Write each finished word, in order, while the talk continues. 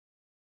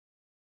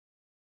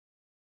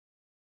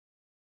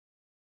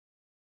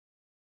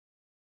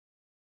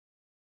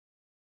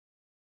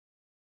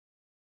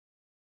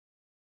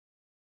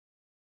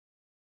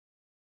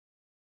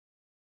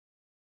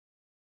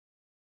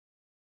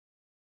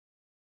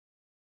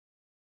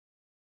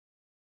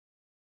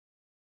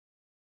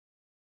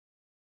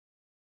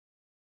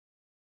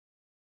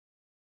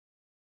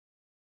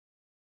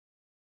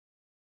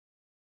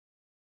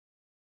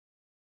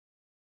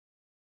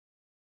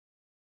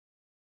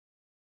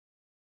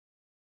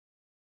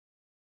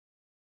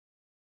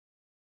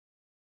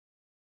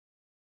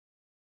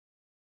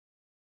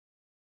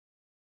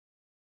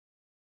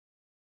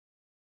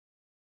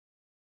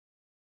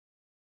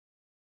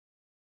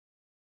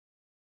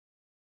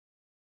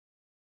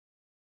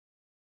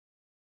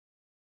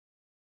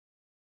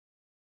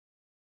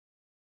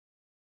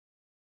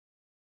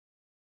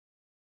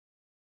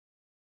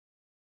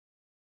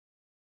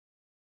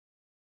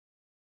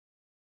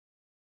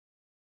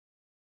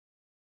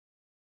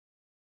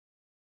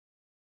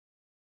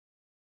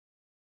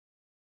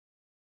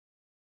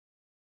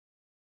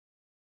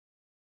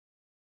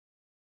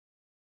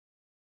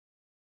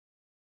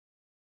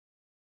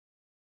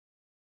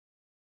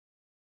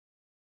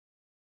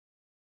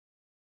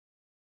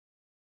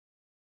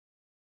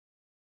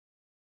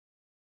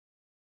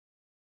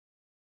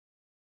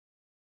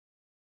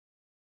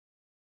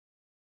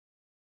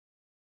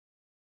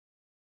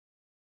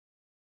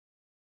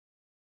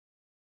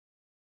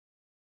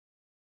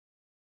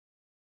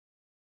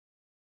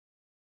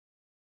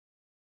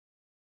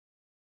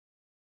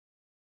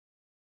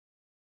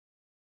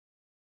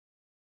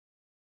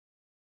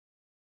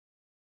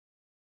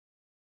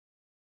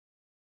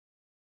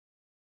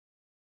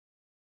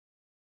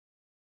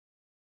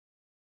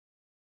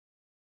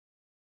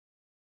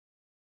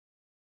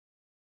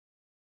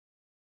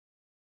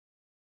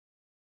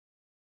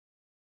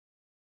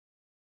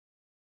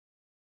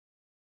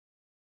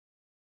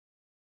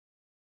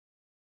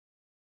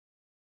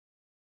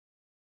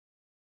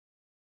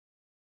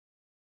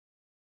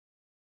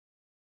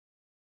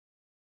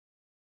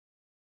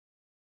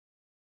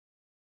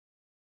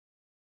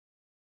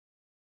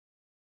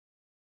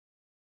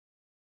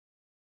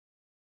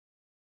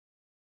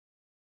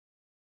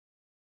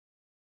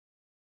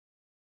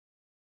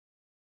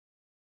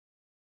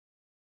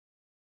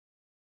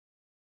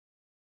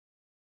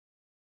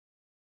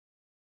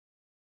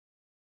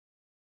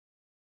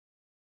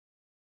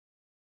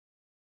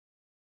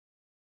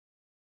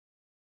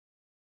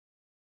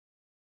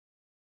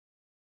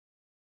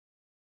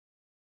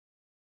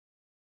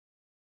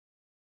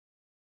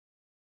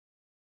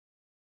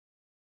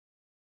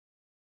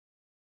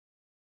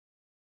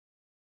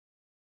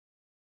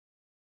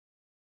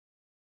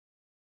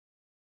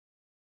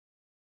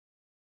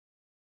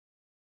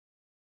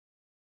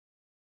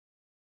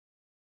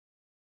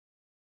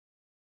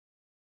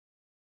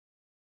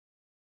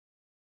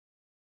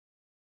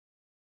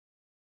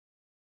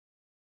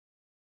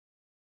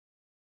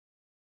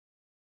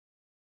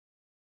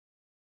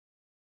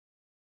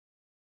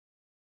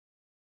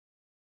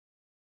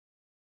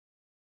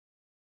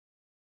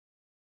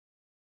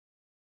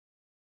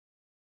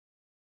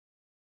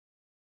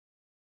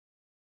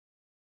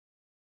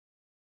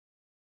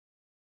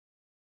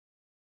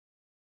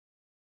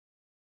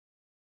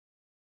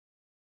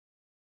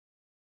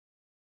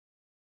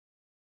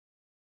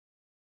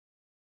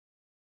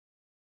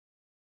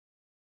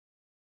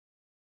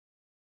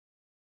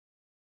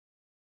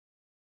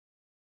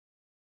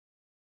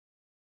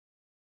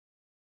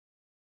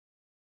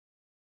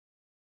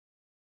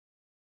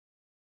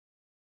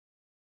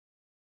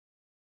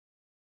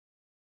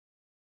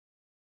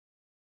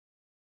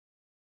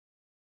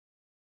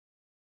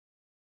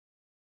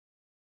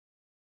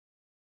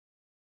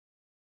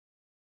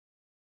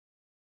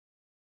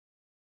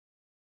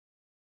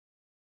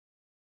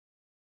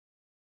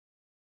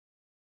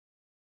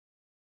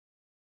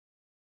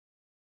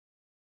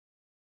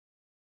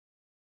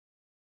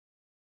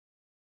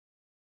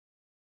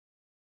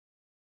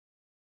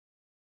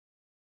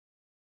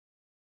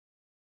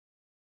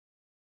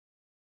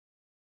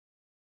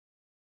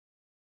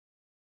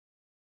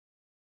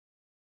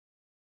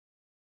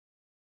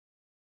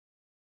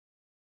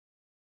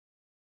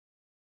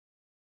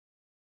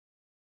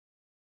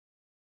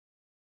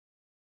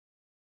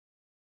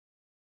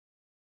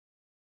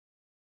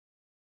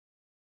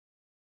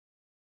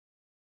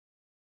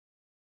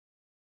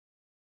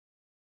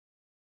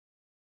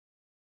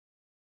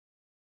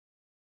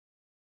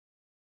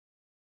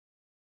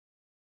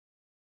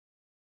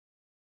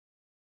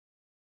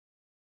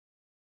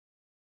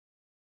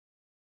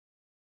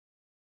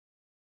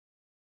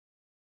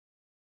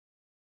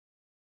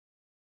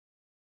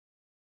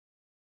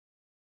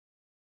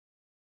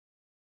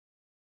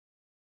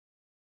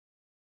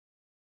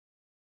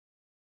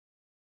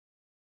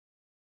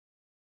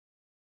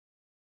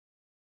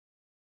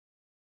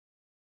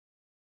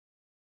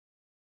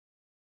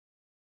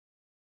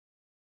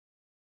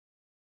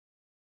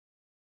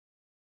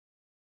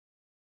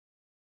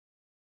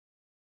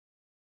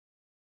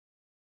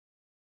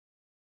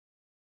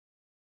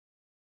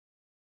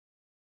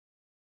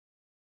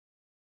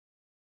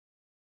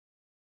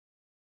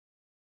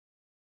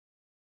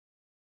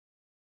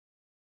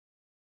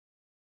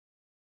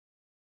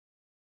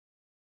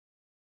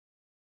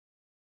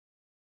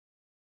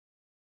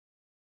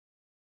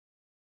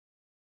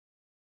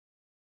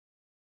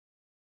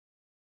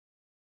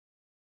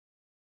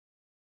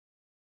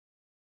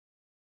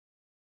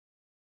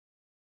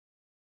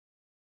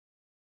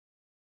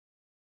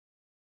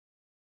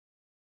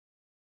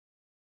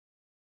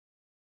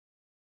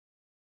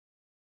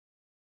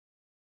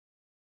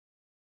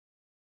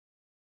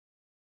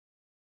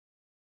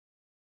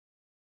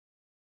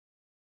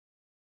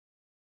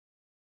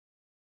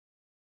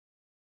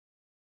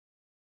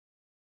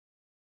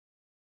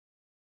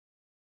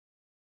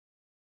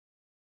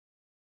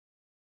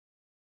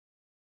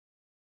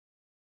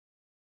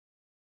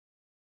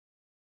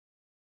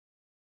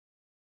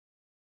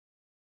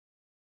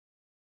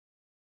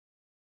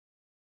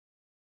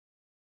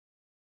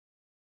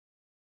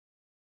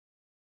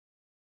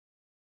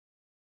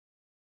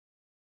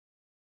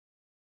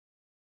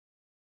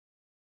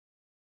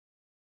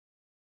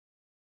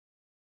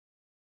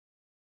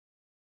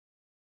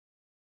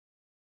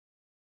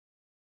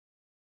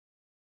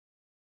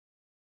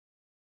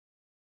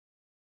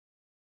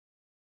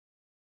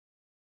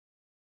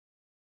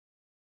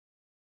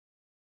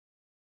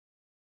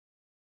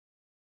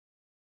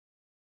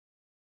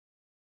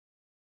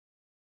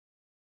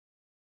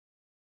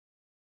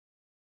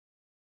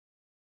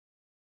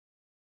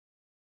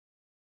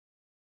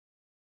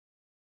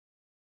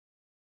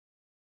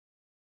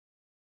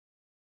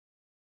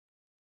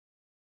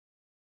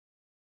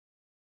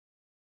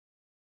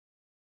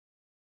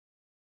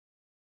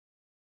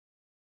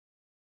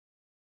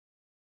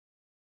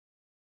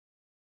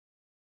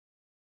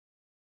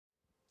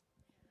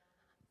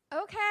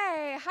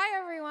Okay, hi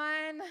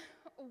everyone.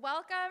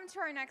 Welcome to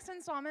our next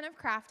installment of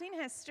Crafting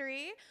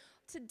History.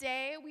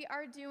 Today we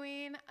are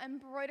doing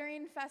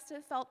Embroidering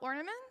Festive Felt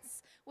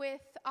Ornaments with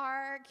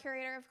our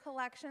Curator of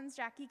Collections,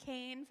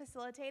 Cain,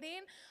 facilitating.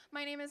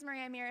 My name is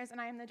Mears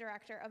and I am the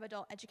Director of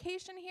Adult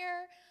Education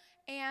here.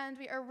 And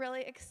we are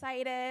really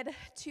excited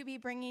to be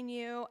bringing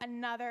you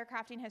another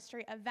Crafting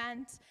History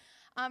event.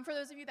 For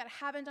those of you that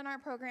haven't done our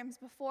programs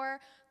before,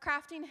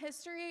 Crafting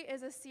History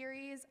is a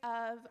series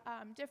of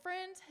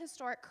different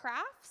historic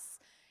crafts,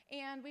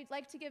 and we'd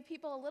like to give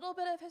people a little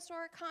bit of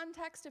historic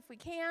context if we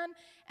can,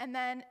 and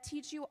then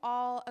teach you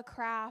all a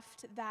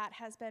craft that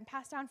has been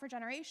passed down for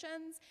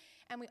generations.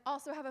 And we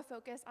also have a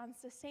focus on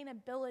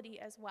sustainability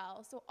as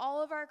well. So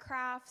all of our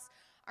crafts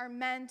are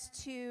meant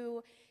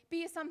to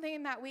be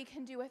something that we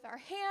can do with our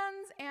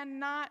hands and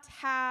not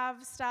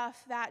have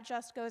stuff that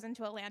just goes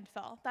into a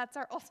landfill. That's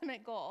our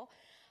ultimate goal.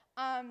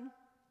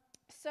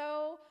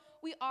 So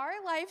we are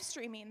live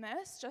streaming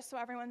this, just so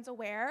everyone's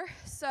aware.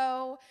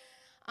 So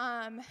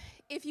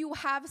if you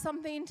have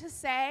something to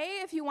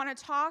say, if you want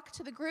to talk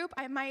to the group,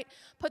 I might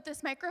put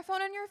this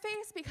microphone on your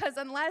face, because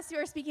unless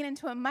you're speaking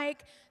into a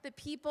mic, the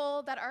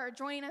people that are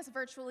joining us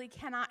virtually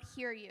cannot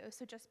hear you.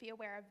 So just be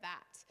aware of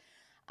that.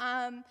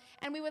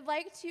 And we would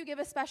like to give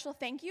a special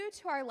thank you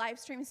to our live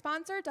stream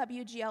sponsor,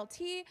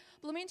 WGLT,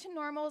 Bloomington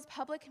Normal's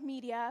public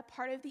media,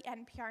 part of the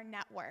NPR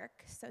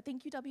network. So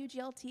thank you,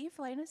 WGLT,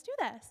 for letting us do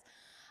this.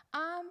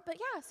 But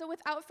yeah, so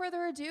without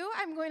further ado,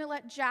 I'm going to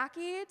let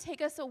Jackie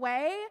take us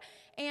away,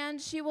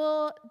 and she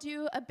will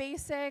do a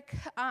basic,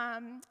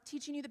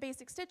 teaching you the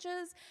basic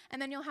stitches,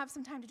 and then you'll have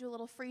some time to do a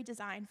little free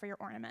design for your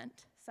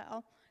ornament.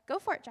 So go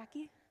for it,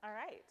 Jackie. All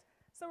right.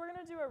 So we're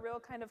going to do a real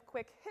kind of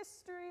quick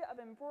history of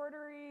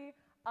embroidery.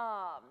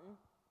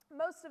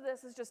 Most of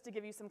this is just to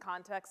give you some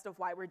context of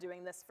why we're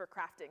doing this for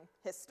crafting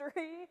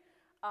history.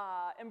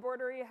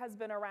 Embroidery has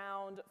been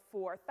around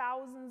for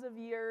thousands of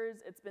years.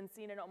 It's been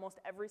seen in almost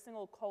every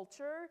single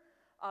culture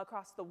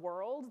across the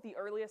world. The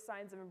earliest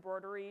signs of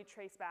embroidery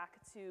trace back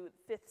to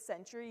 5th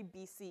century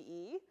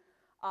BCE,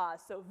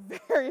 so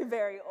very,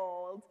 very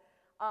old.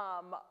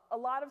 A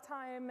lot of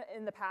time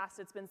in the past,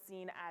 it's been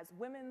seen as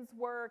women's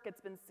work.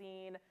 It's been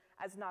seen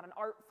as not an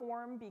art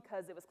form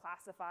because it was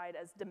classified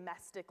as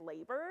domestic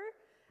labor.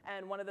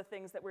 And one of the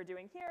things that we're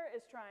doing here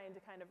is trying to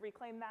kind of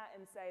reclaim that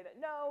and say that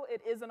no,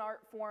 it is an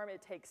art form.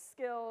 It takes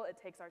skill. It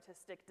takes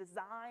artistic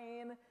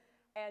design.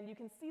 And you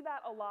can see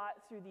that a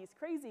lot through these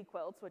crazy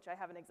quilts, which I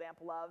have an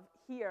example of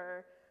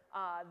here,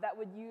 that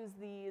would use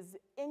these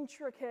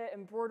intricate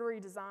embroidery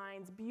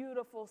designs,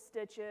 beautiful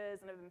stitches,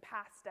 and have been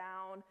passed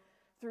down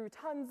through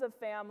tons of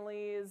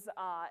families,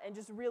 and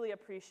just really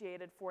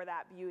appreciated for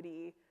that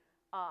beauty.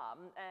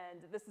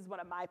 And this is one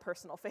of my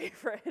personal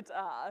favorite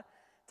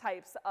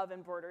types of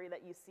embroidery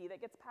that you see that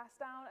gets passed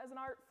down as an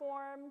art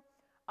form.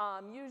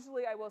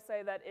 Usually I will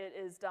say that it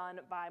is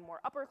done by more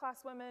upper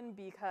class women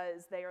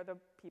because they are the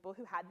people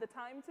who had the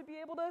time to be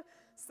able to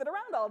sit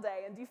around all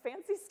day and do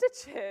fancy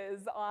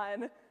stitches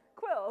on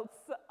quilts.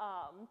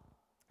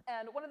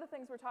 And one of the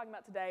things we're talking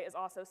about today is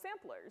also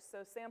samplers. So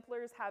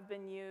samplers have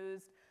been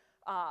used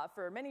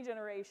for many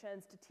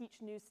generations to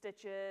teach new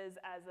stitches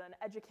as an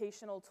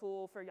educational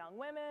tool for young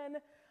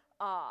women.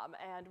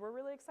 And we're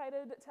really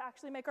excited to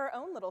actually make our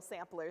own little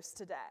samplers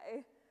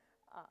today.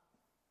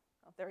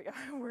 Oh, there we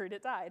go, word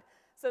it died.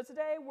 So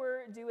today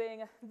we're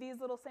doing these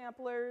little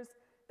samplers.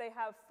 They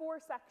have 4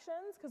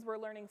 sections because we're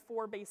learning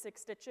 4 basic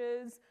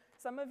stitches.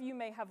 Some of you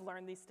may have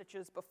learned these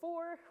stitches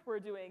before. We're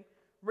doing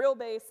real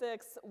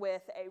basics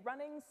with a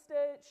running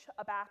stitch,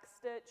 a back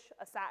stitch,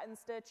 a satin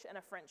stitch, and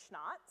a French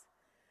knot.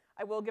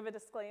 I will give a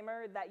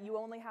disclaimer that you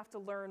only have to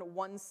learn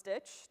 1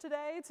 stitch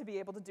today to be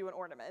able to do an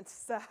ornament.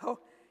 So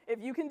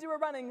if you can do a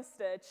running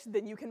stitch,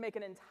 then you can make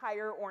an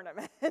entire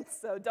ornament.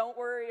 So don't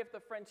worry if the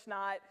French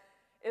knot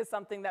is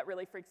something that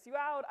really freaks you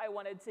out. I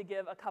wanted to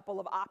give a couple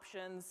of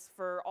options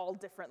for all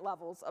different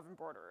levels of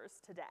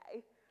embroiderers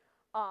today.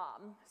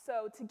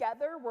 So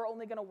together, we're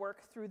only going to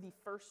work through the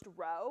first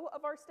row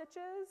of our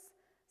stitches.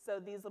 So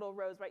these little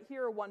rows right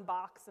here, 1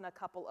 box and a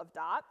couple of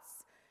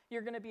dots.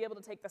 You're going to be able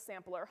to take the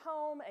sampler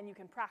home, and you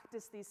can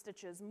practice these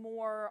stitches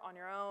more on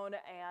your own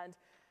and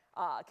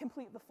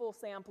complete the full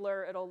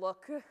sampler. It'll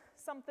look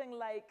something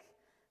like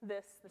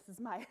this. This is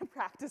my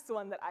practice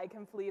one that I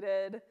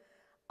completed.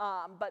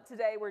 But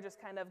today we're just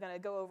kind of going to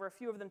go over a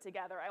few of them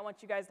together. I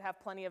want you guys to have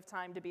plenty of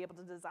time to be able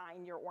to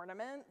design your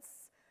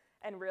ornaments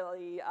and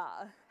really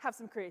have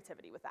some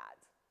creativity with that.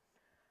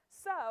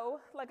 So,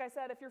 like I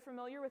said, if you're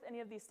familiar with any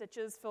of these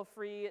stitches, feel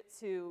free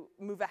to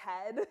move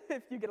ahead.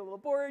 If you get a little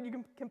bored, you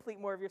can complete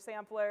more of your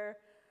sampler.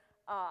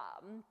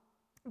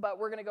 But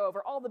we're going to go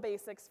over all the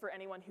basics for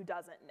anyone who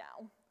doesn't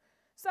know.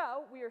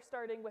 So, we are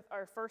starting with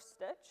our first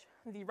stitch,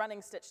 the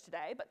running stitch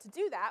today. But to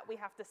do that, we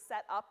have to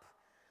set up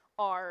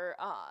our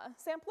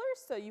samplers.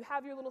 So you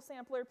have your little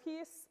sampler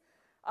piece.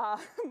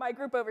 My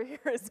group over here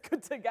is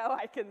good to go,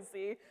 I can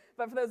see.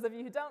 But for those of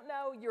you who don't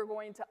know, you're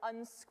going to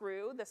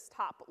unscrew this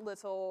top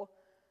little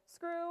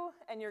screw,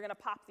 and you're going to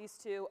pop these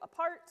 2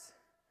 apart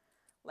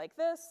like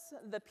this.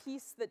 The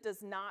piece that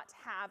does not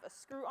have a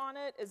screw on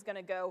it is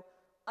gonna go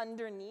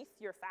underneath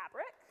your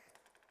fabric.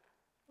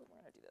 We're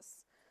gonna do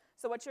this.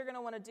 So what you're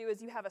gonna wanna do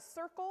is you have a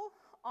circle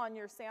on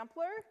your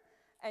sampler,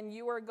 and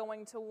you are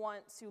going to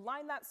want to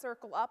line that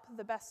circle up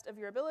the best of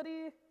your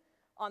ability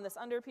on this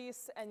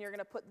underpiece, and you're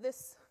gonna put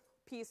this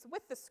piece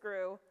with the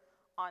screw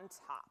on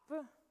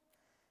top.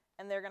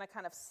 And they're gonna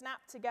kind of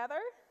snap together.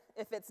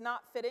 If it's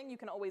not fitting, you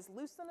can always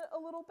loosen it a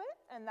little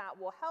bit, and that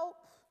will help.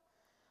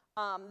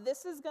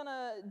 This is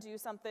gonna do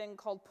something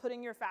called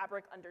putting your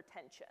fabric under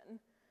tension.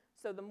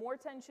 So the more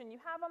tension you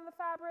have on the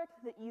fabric,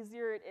 the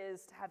easier it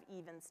is to have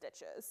even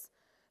stitches.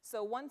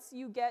 So once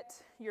you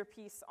get your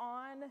piece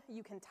on,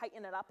 you can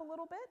tighten it up a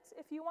little bit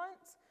if you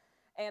want.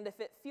 And if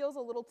it feels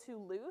a little too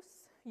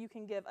loose, you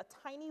can give a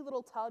tiny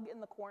little tug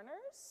in the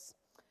corners.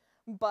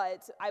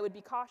 But I would be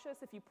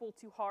cautious. If you pull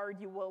too hard,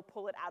 you will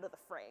pull it out of the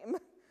frame,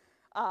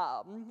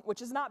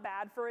 which is not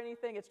bad for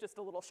anything. It's just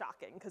a little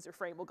shocking because your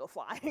frame will go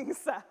flying.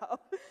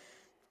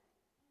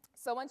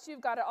 So once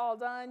you've got it all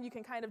done, you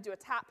can kind of do a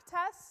tap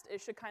test.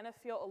 It should kind of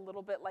feel a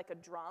little bit like a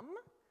drum.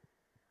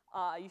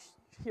 You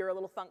should hear a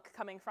little thunk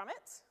coming from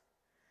it.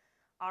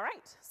 All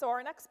right, so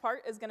our next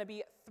part is gonna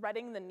be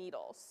threading the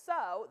needle.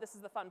 So this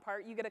is the fun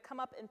part. You get to come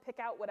up and pick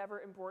out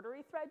whatever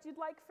embroidery thread you'd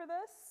like for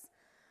this.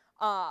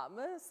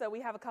 So we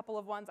have a couple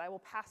of ones. I will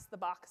pass the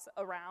box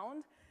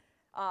around.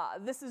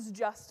 This is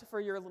just for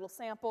your little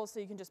sample, so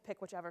you can just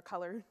pick whichever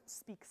color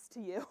speaks to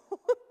you.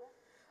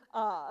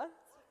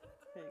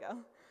 There you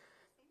go.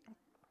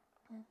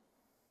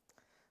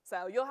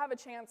 So you'll have a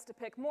chance to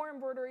pick more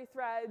embroidery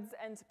threads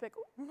and to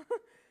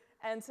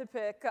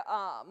pick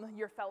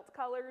your felt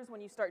colors when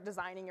you start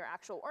designing your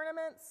actual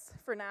ornaments.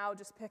 For now,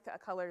 just pick a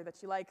color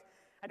that you like.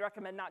 I'd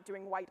recommend not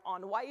doing white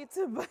on white,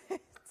 but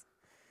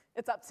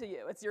it's up to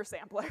you. It's your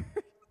sampler.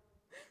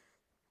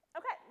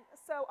 Okay,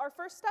 so our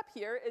first step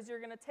here is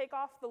you're gonna take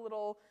off the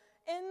little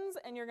ends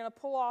and you're gonna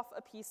pull off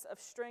a piece of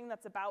string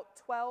that's about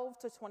 12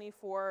 to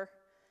 24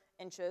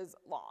 inches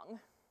long.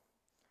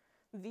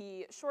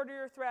 The shorter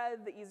your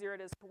thread, the easier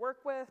it is to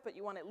work with, but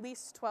you want at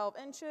least 12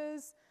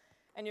 inches,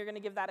 and you're gonna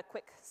give that a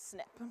quick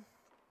snip.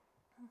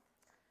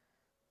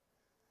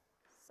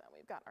 So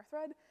we've got our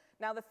thread.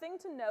 Now the thing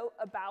to note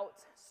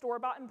about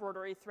store-bought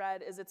embroidery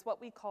thread is it's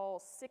what we call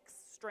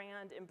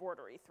 6-strand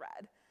embroidery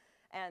thread.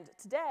 And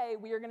today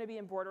we are gonna be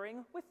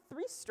embroidering with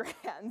 3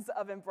 strands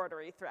of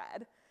embroidery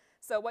thread.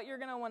 So what you're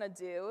gonna wanna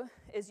do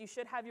is you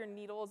should have your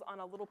needles on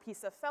a little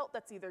piece of felt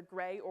that's either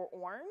gray or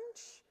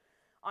orange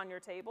on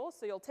your table.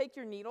 So you'll take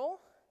your needle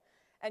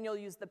and you'll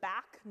use the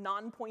back,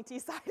 non-pointy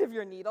side of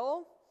your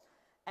needle,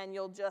 and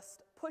you'll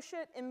just push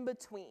it in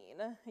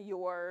between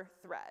your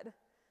thread.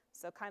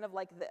 So kind of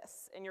like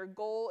this. And your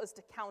goal is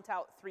to count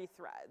out 3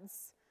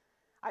 threads.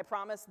 I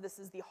promise this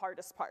is the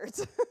hardest part.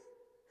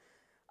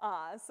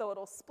 So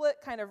it'll split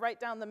kind of right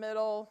down the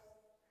middle.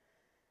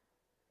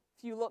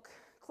 If you look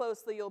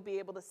closely, you'll be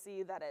able to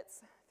see that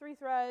it's 3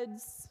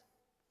 threads.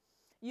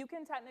 You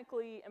can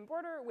technically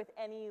embroider with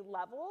any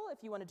level.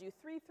 If you want to do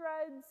 3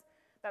 threads,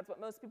 that's what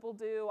most people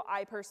do.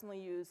 I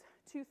personally use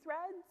 2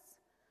 threads,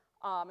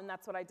 and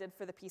that's what I did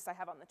for the piece I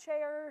have on the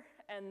chair.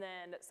 And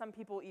then some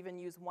people even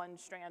use 1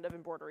 strand of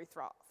embroidery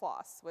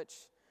floss, which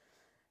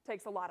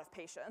takes a lot of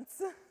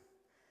patience.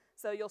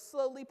 So you'll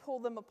slowly pull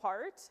them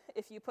apart.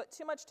 If you put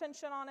too much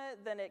tension on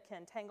it, then it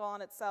can tangle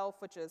on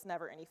itself, which is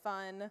never any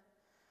fun.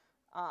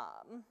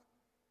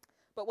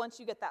 But once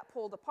you get that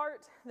pulled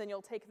apart, then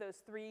you'll take those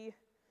 3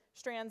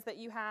 strands that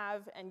you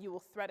have and you will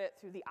thread it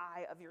through the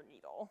eye of your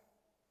needle.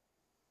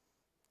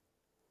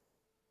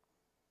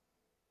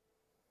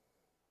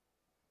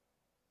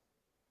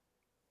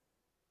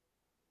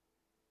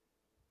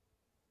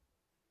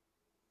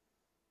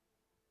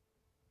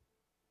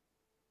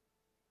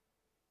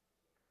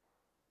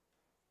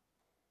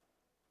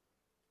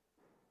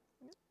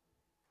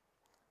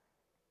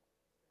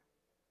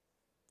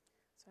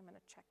 So I'm going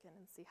to check in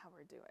and see how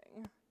we're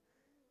doing.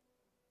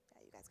 Yeah,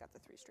 you guys got the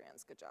 3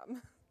 strands. Good job.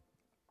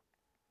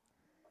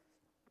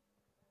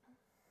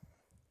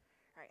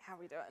 All right, how are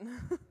we doing?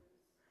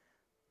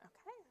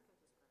 Okay.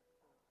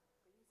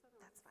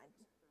 That's fine.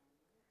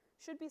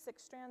 Should be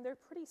 6 strand. They're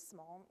pretty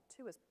small.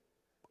 2 is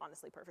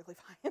honestly perfectly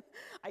fine.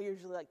 I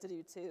usually like to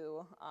do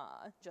 2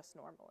 just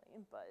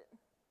normally, but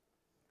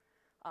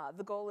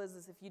the goal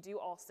is if you do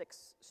all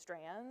 6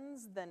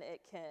 strands, then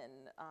it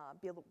can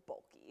be a little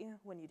bulky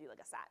when you do like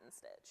a satin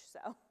stitch.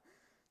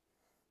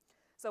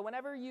 So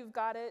whenever you've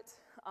got it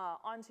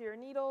onto your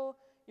needle,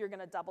 you're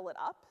gonna double it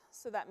up.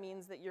 So that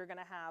means that you're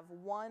gonna have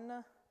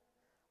 1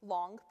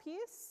 long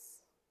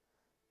piece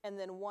and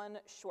then 1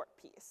 short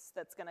piece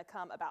that's gonna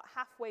come about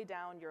halfway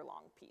down your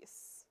long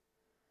piece.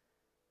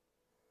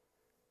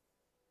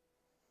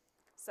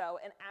 So,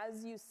 and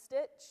as you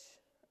stitch,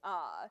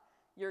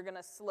 you're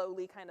gonna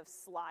slowly kind of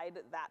slide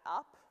that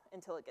up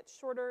until it gets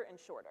shorter and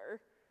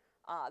shorter.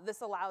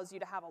 This allows you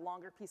to have a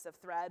longer piece of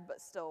thread, but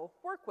still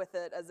work with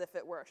it as if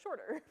it were a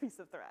shorter piece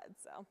of thread.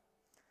 So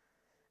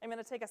I'm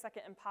gonna take a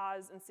second and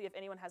pause and see if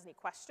anyone has any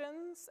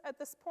questions at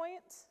this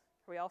point.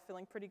 Are we all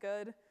feeling pretty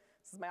good?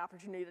 This is my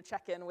opportunity to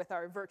check in with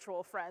our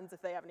virtual friends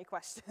if they have any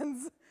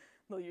questions.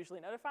 They'll usually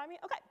notify me.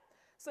 Okay,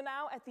 so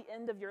now at the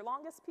end of your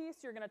longest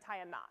piece, you're gonna tie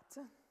a knot.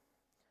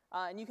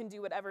 And you can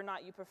do whatever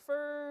knot you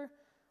prefer.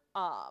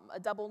 A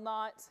double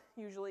knot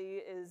usually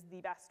is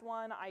the best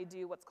one. I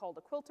do what's called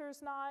a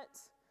quilter's knot,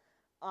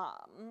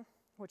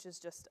 which is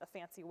just a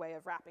fancy way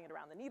of wrapping it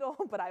around the needle,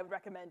 but I would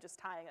recommend just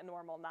tying a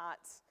normal knot,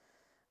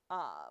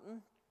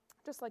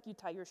 just like you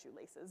tie your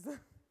shoelaces. I'm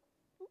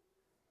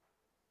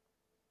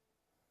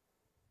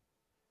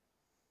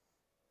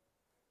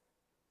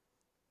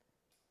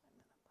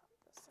gonna pop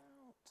this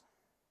out.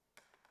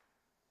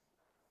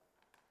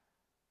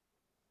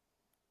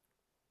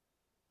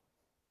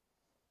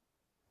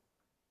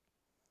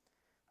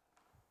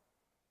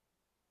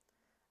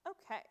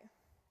 Okay.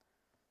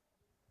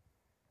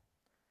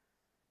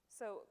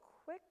 So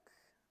quick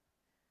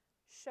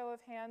show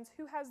of hands,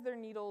 who has their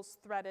needles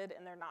threaded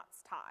and their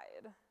knots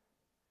tied?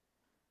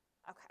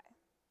 Okay.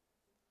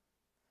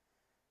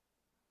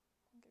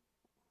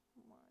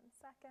 Give 1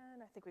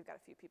 second. I think we've got a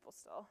few people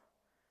still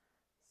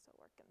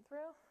working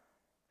through.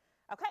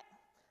 Okay,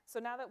 so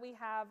now that we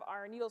have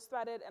our needles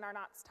threaded and our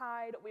knots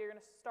tied, we're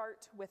gonna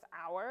start with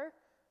our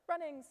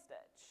running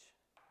stitch.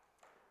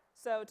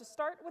 So to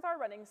start with our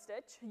running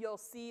stitch, you'll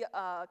see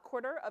a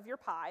quarter of your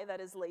pie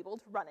that is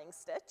labeled running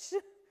stitch.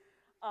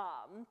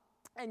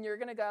 And you're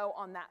gonna go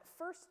on that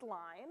first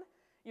line,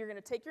 you're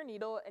gonna take your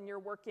needle and you're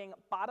working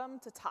bottom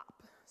to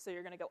top. So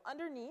you're gonna go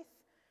underneath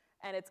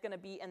and it's gonna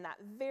be in that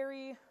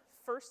very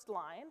first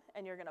line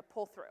and you're gonna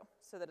pull through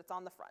so that it's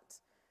on the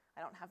front.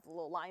 I don't have the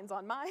little lines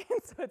on mine,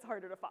 so it's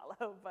harder to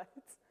follow, but.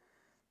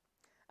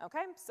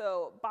 Okay,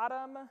 so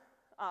bottom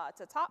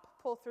to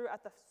top, pull through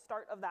at the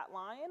start of that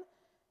line.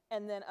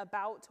 And then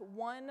about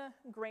 1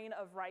 grain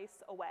of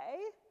rice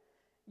away,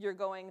 you're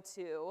going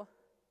to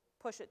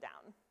push it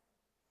down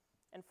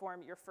and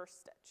form your first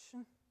stitch.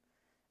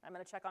 I'm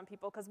gonna check on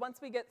people, because once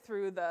we get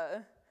through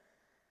the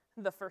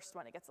first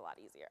one, it gets a lot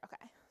easier.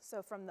 Okay,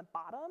 so from the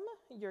bottom,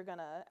 you're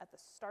gonna, at the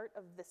start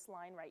of this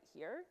line right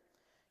here,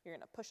 you're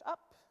gonna push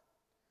up,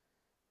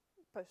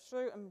 push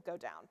through, and go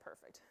down,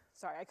 perfect.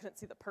 Sorry, I couldn't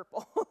see the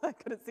purple. I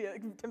couldn't see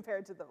it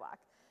compared to the black.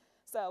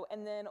 So,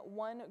 and then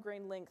 1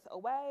 grain length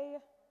away,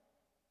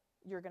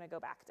 you're gonna go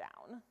back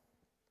down.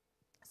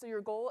 So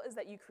your goal is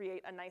that you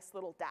create a nice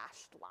little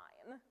dashed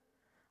line,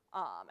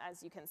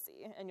 as you can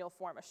see, and you'll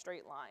form a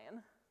straight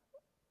line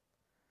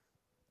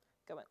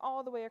going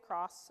all the way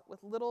across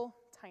with little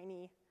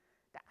tiny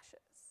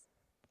dashes.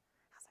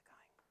 How's that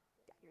going?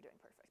 Yeah, you're doing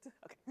perfect.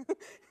 Okay.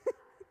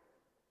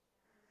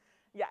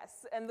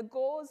 Yes, and the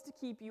goal is to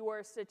keep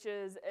your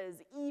stitches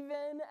as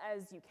even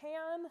as you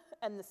can,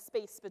 and the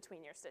space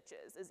between your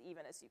stitches as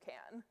even as you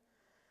can.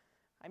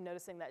 I'm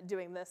noticing that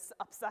doing this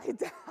upside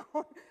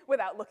down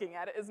without looking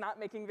at it is not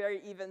making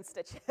very even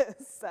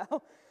stitches,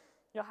 so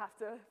you'll have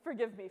to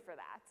forgive me for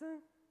that.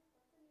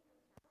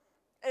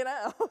 I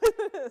know.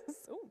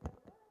 Ooh,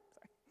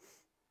 sorry.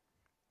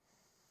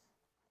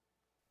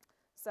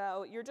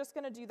 So you're just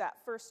going to do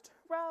that first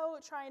row,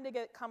 trying to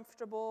get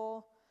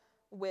comfortable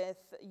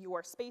with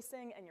your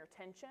spacing and your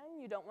tension.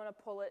 You don't want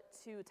to pull it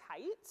too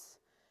tight.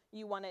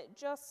 You want it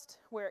just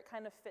where it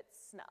kind of fits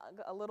snug,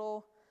 a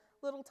little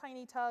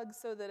tiny tug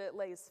so that it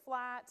lays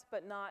flat,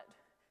 but not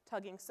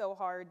tugging so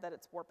hard that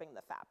it's warping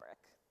the fabric.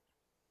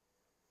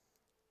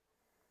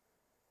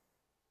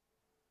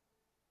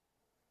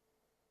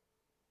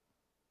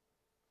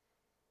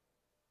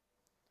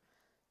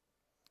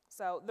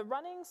 So the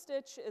running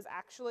stitch is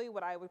actually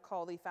what I would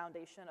call the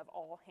foundation of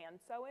all hand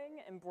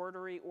sewing,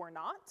 embroidery or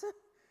not.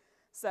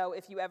 So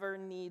if you ever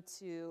need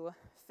to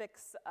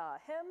fix a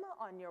hem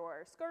on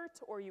your skirt,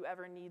 or you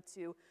ever need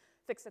to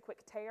fix a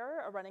quick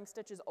tear, a running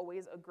stitch is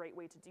always a great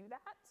way to do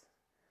that.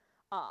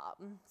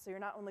 So you're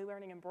not only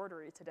learning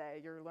embroidery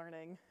today, you're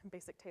learning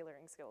basic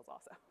tailoring skills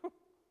also.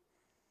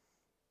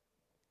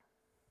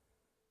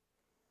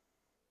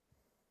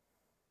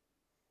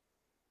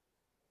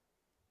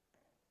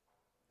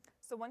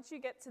 So once you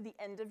get to the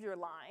end of your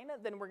line,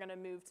 then we're gonna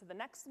move to the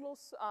next little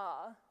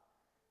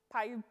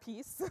pie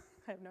piece.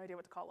 I have no idea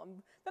what to call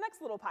them. The next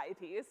little pie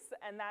piece,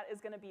 and that is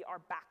gonna be our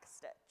back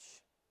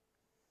stitch.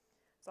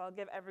 So I'll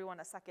give everyone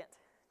a second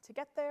to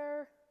get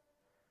there.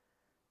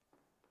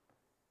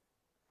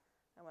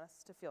 I want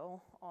us to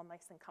feel all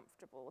nice and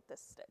comfortable with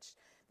this stitch.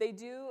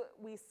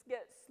 We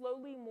get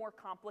slowly more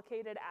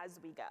complicated as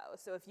we go.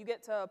 So if you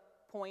get to a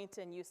point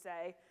and you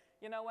say,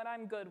 you know what,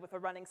 I'm good with a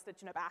running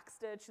stitch and a back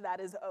stitch, that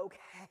is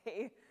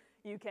okay.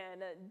 You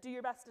can do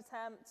your best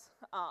attempt.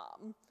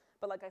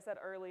 But like I said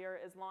earlier,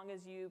 as long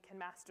as you can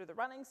master the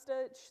running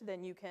stitch,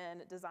 then you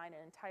can design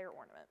an entire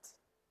ornament.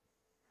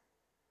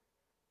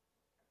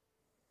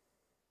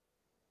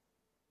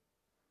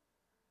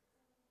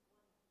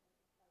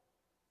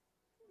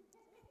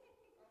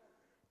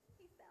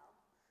 He fell.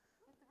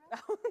 But the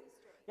rest is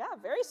straight. Yeah,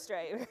 very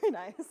straight, very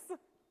nice.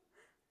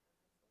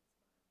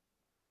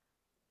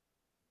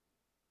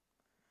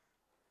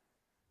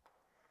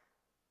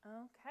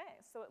 Okay,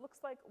 so it looks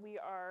like we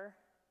are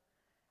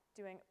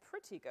doing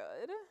pretty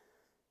good.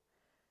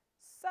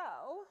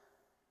 So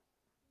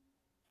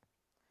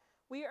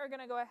we are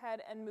gonna go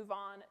ahead and move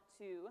on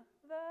to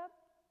the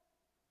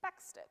back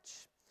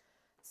stitch.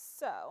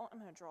 So I'm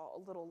gonna draw a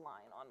little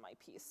line on my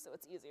piece so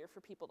it's easier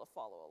for people to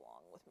follow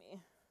along with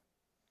me.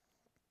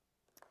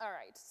 All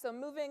right, so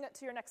moving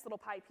to your next little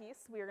pie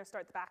piece, we are gonna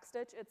start the back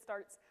stitch. It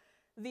starts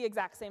the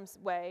exact same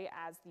way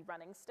as the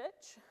running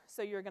stitch.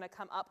 So you're gonna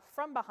come up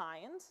from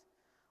behind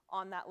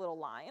on that little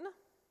line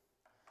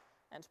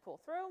and pull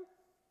through.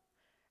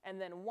 And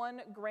then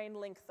 1 grain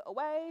length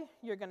away,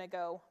 you're gonna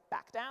go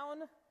back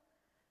down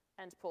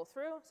and pull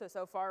through.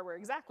 So far we're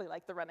exactly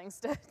like the running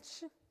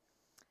stitch.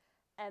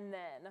 And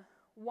then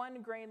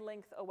 1 grain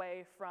length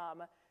away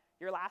from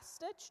your last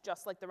stitch,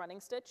 just like the running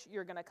stitch,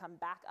 you're gonna come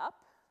back up.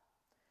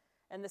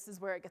 And this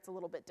is where it gets a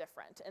little bit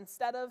different.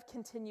 Instead of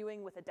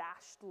continuing with a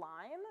dashed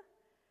line,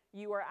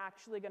 you are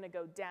actually gonna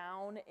go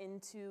down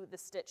into the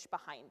stitch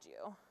behind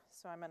you.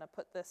 So I'm gonna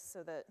put this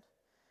so that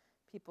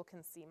people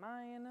can see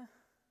mine.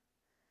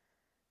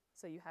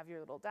 So you have your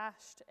little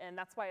dashed, and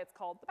that's why it's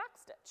called the back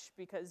stitch,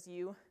 because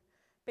you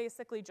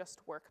basically just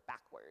work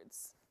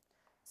backwards.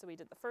 So we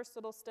did the first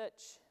little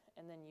stitch,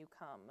 and then you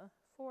come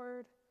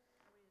forward.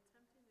 Are we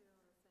attempting to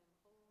go in the same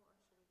hole,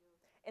 or should we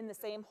go? In the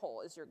same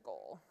hole is your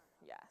goal,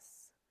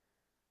 yes.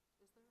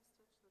 Is there a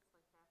stitch that's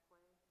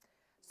like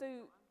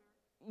halfway? So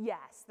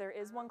yes, there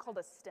is one called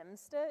a stem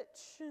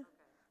stitch. Okay.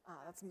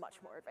 That's much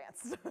more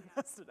advanced than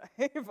us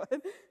today,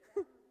 but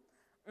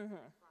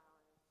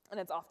and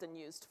it's often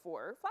used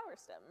for flower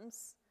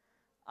stems.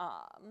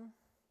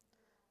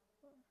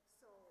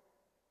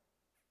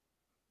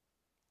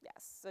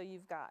 Yes, so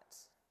you've got.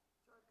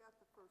 So I've got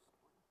the first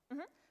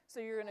one. So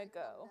you're gonna I come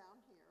go.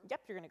 down here,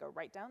 Yep, you're gonna go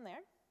right down there.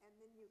 and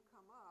then you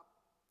come up.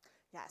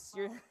 Yes,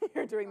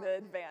 you're doing the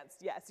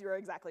advanced. Yes, you're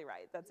exactly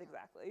right. That's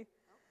exactly.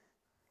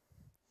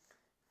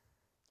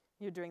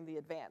 You're doing the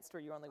advanced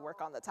where you only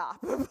work on the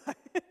top.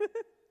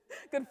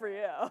 Good for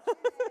you.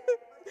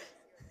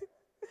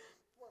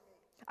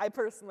 I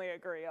personally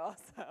agree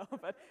also,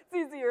 but it's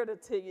easier to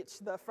teach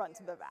the front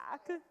to the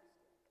back.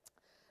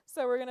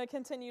 So we're gonna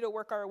continue to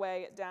work our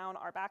way down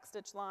our back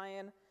stitch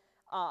line.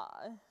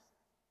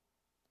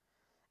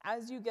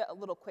 As you get a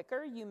little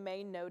quicker, you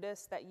may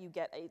notice that you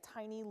get a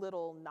tiny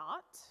little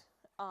knot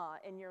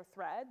in your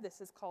thread. This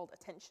is called a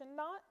tension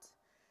knot.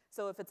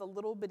 So if it's a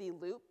little bitty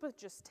loop,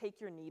 just take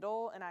your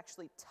needle and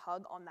actually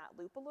tug on that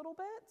loop a little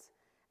bit,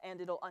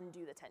 and it'll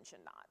undo the tension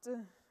knot.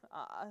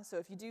 So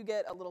if you do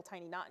get a little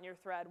tiny knot in your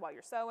thread while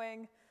you're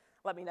sewing,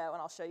 let me know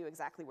and I'll show you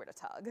exactly where to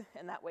tug.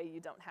 And that way you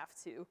don't have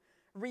to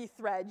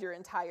rethread your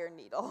entire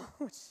needle,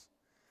 which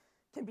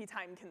can be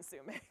time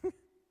consuming.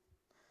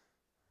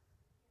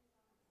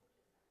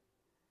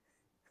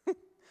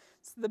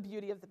 It's the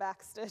beauty of the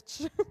back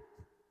stitch.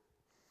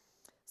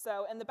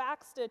 So, and the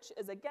back stitch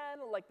is again,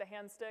 like the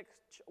hand stitch,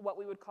 what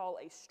we would call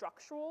a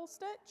structural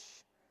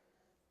stitch.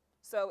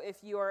 So if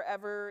you're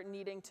ever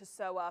needing to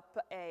sew up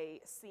a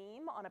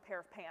seam on a pair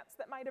of pants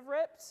that might have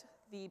ripped,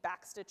 the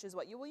back stitch is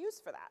what you will use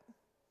for that,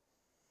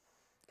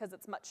 because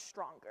it's much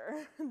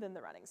stronger than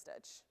the running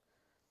stitch.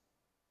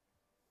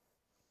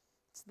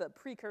 It's the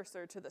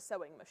precursor to the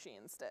sewing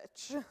machine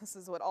stitch. This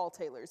is what all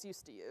tailors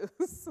used to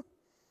use.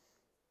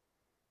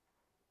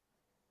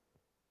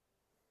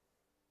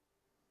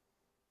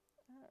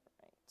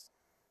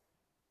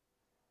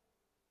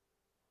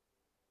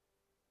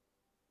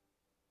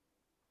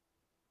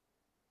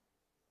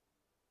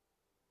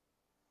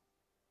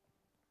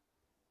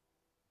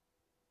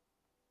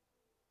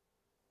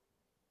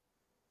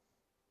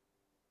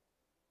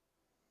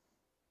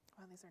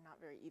 Wow, these are not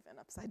very even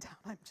upside down.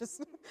 I'm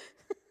just,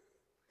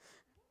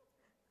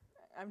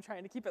 I'm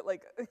trying to keep it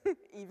like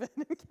even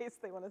in case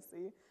they want to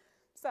see.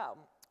 So,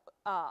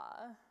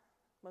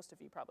 most of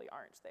you probably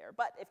aren't there,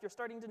 but if you're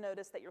starting to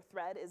notice that your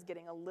thread is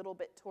getting a little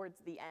bit towards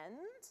the end,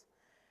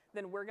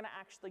 then we're gonna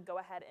actually go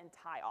ahead and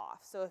tie off.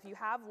 So if you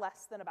have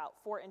less than about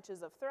 4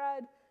 inches of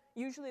thread,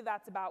 usually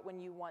that's about when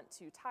you want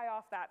to tie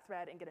off that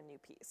thread and get a new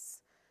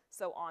piece.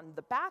 So on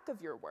the back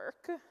of your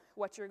work,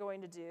 what you're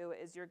going to do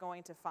is you're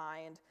going to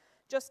find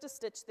just a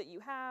stitch that you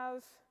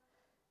have,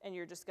 and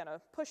you're just gonna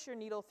push your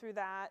needle through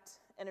that,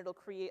 and it'll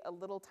create a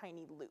little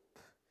tiny loop.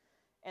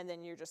 And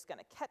then you're just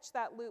gonna catch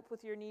that loop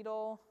with your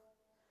needle,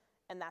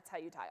 and that's how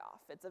you tie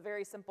off. It's a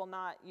very simple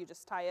knot. You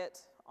just tie it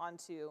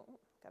onto,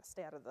 gotta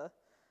stay out of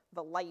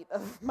the light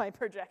of my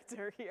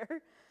projector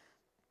here.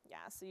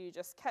 Yeah, so you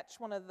just catch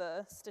one of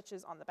the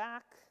stitches on the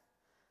back,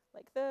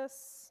 like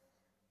this.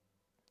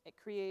 It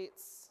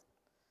creates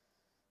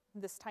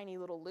this tiny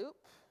little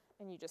loop,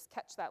 and you just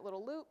catch that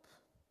little loop,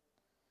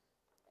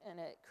 and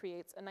it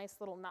creates a nice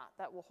little knot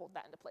that will hold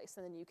that into place.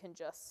 And then you can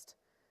just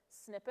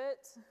snip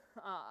it,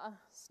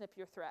 snip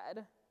your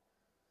thread,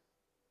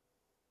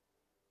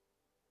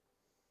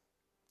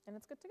 and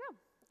it's good to go.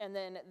 And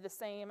then the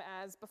same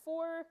as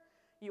before,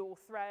 you'll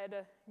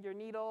thread your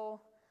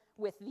needle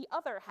with the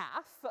other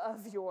half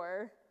of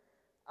your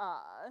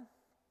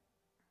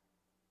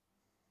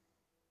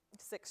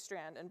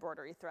 6-strand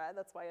embroidery thread.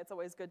 That's why it's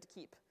always good to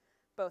keep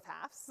both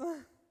halves.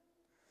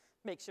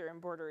 Make your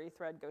embroidery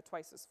thread go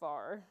twice as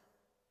far.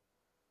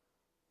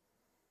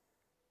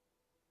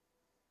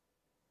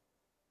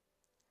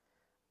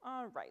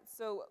 All right,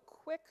 so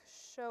quick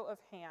show of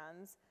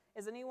hands.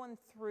 Is anyone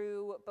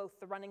through both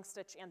the running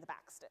stitch and the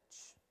back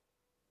stitch?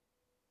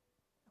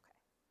 Okay,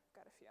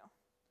 got a few.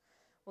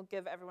 We'll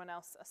give everyone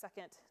else a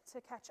second to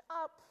catch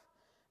up.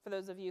 For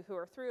those of you who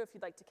are through, if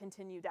you'd like to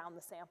continue down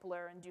the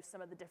sampler and do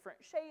some of the different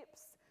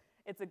shapes,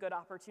 it's a good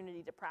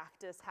opportunity to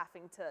practice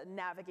having to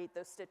navigate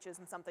those stitches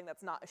in something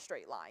that's not a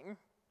straight line,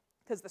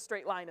 because the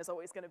straight line is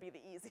always going to be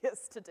the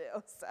easiest to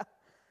do. So,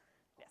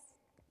 yes.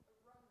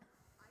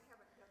 I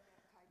haven't done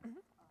that type of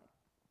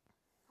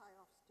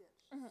tie-off stitch.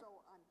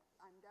 So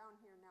I'm down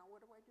here now.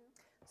 What do I do?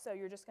 So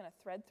you're just going to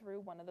thread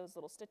through one of those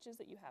little stitches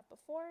that you have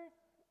before.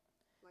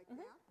 Like that?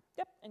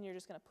 Yep, and you're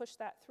just going to push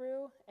that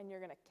through, and you're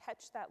going to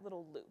catch that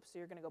little loop. So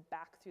you're going to go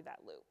back through that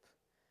loop.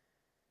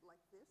 Like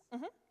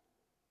this?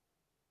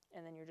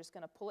 And then you're just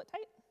going to pull it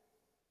tight,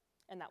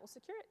 and that will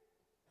secure it.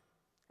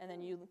 And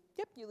then you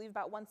leave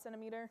about 1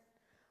 centimeter.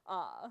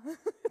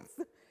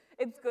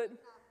 It's good.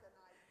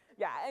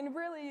 Yeah, and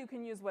really you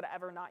can use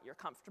whatever knot you're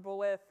comfortable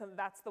with.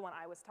 That's the one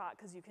I was taught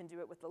because you can do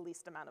it with the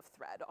least amount of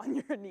thread on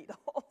your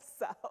needle.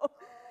 So,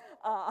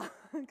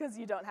 because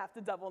you don't have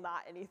to double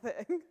knot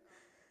anything.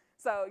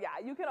 So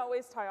yeah, you can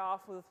always tie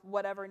off with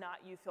whatever knot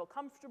you feel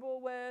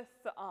comfortable with,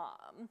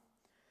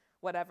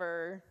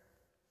 whatever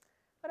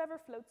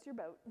floats your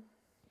boat.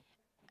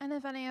 And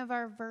if any of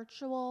our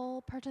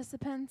virtual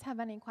participants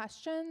have any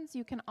questions,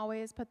 you can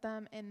always put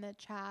them in the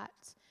chat,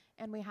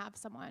 and we have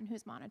someone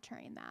who's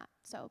monitoring that.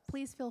 So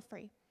please feel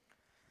free.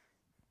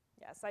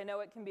 Yes, I know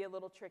it can be a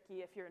little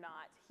tricky if you're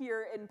not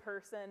here in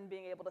person,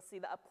 being able to see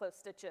the up-close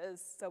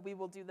stitches, so we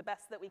will do the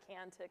best that we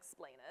can to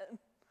explain it.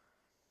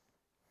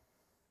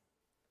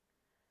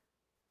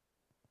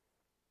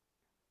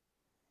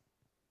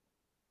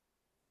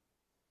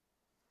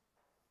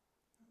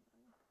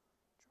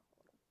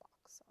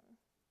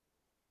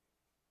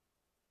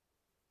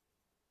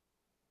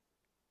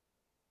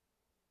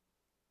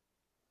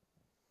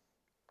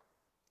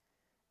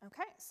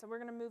 Okay, so we're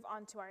going to move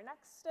on to our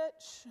next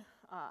stitch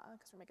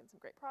because we're making some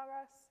great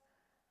progress.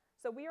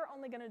 So we are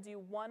only going to do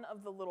one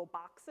of the little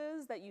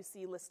boxes that you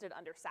see listed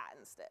under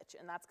satin stitch,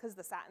 and that's because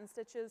the satin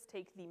stitches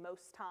take the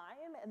most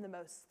time and the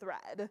most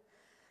thread.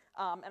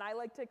 And I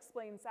like to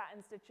explain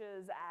satin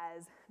stitches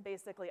as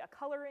basically a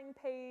coloring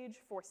page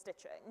for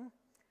stitching.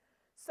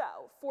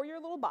 So for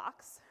your little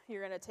box,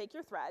 you're going to take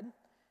your thread,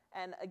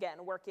 and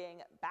again,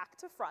 working back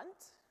to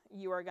front,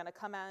 you are going to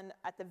come in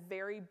at the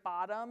very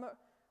bottom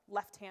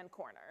left-hand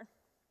corner.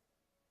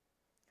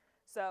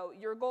 So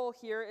your goal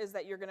here is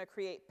that you're going to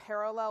create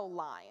parallel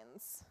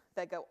lines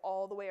that go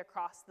all the way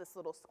across this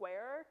little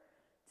square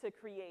to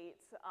create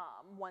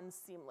one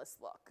seamless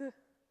look.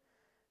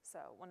 So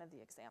one of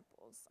the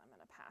examples I'm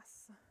going to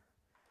pass.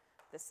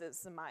 This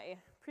is my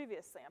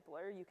previous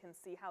sampler. You can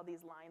see how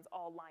these lines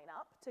all line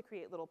up to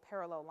create little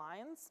parallel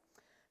lines.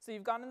 So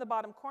you've gone in the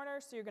bottom corner,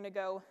 so you're going to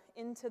go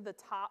into the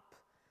top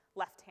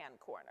left-hand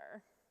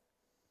corner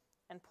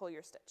and pull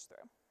your stitch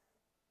through.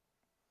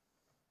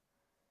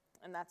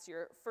 And that's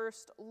your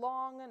first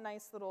long,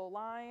 nice little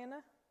line.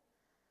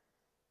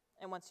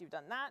 And once you've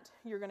done that,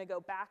 you're going to go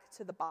back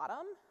to the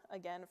bottom.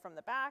 Again, from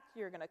the back,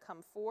 you're going to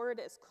come forward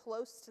as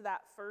close to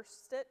that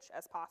first stitch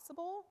as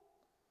possible.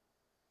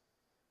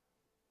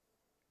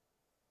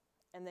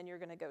 And then you're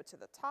going to go to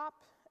the top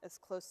as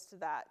close to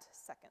that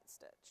second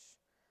stitch.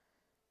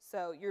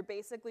 So you're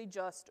basically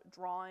just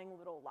drawing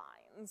little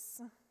lines.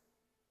 So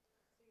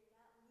you're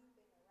not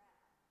looping around.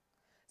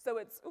 So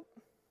it's,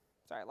 oops,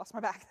 sorry, I lost my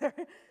back there.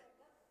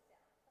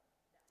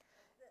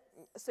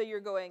 So you're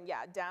going,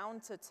 yeah,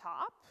 down to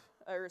top,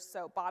 or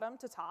so bottom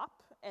to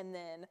top, and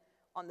then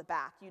on the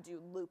back you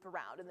do loop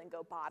around and then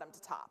go bottom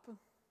to top.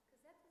 Because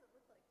that doesn't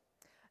look like.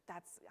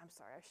 That's, I'm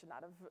sorry, I should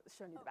not have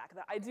shown you the back of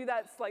that. I do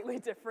that slightly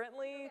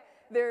differently.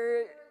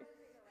 Okay.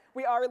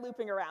 We are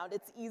looping around.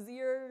 It's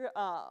easier.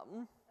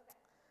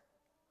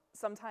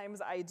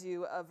 Sometimes I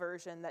do a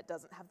version that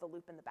doesn't have the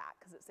loop in the back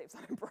because it saves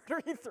on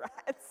embroidery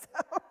thread.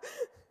 So.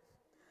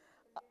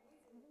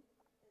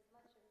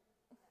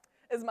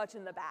 As much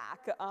in the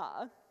back.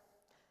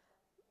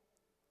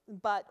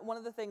 But one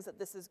of the things that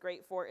this is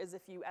great for is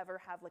if you ever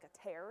have like a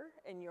tear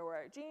in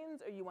your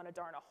jeans or you want to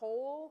darn a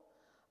hole,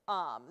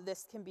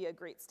 this can be a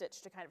great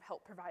stitch to kind of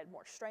help provide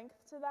more strength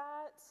to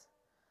that.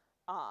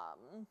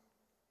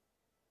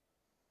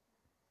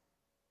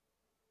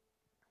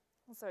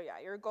 So yeah,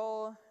 your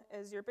goal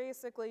is you're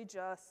basically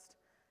just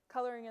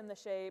coloring in the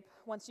shape.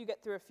 Once you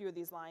get through a few of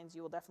these lines,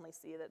 you will definitely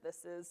see that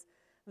this is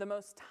the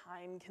most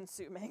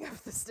time-consuming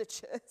of the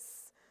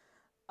stitches.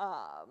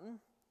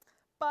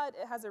 But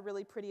it has a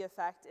really pretty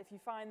effect. If you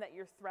find that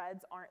your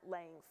threads aren't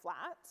laying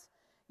flat,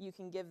 you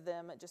can give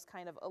them just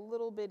kind of a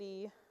little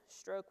bitty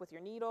stroke with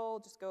your needle,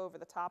 just go over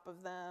the top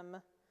of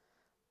them.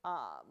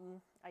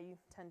 I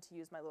tend to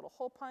use my little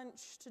hole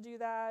punch to do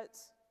that.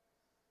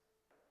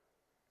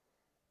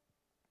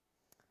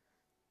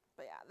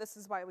 But yeah, this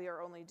is why we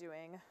are only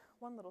doing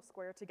one little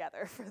square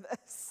together for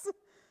this.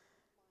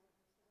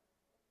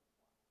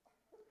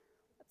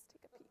 Let's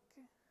take a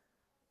peek.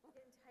 You're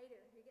getting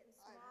tighter. You're getting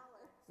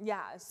smaller.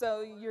 Yeah,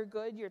 so your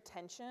good, your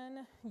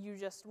tension, you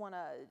just want to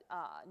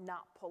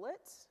not pull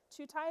it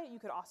too tight. You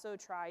could also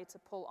try to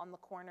pull on the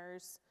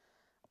corners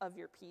of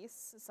your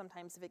piece.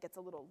 Sometimes if it gets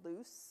a little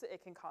loose,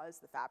 it can cause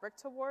the fabric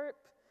to warp.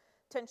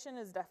 Tension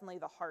is definitely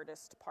the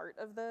hardest part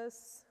of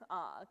this,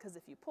 because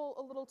if you pull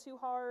a little too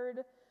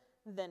hard,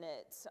 then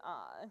it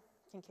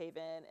can cave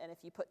in, and if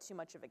you put too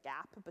much of a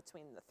gap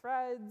between the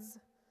threads,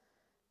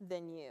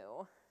 then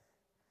you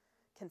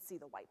can see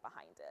the white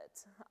behind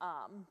it.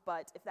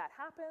 But if that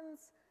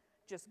happens,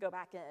 just go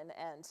back in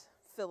and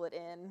fill it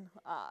in.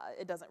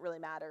 It doesn't really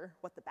matter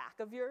what the back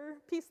of your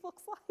piece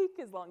looks like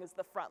as long as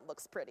the front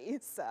looks pretty.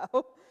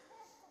 So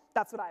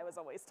that's what I was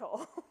always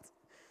told.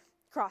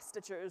 Cross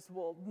stitchers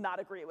will not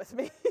agree with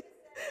me.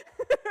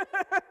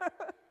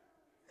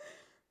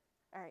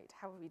 All right,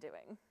 how are we doing?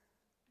 It's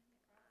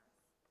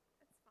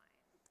fine.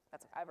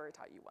 That's okay. I've already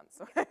taught you once.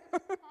 So.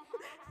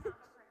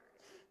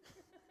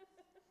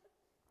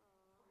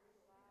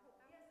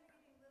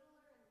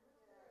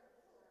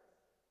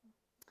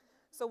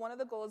 So one of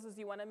the goals is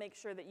you want to make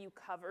sure that you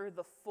cover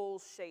the full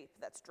shape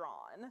that's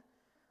drawn.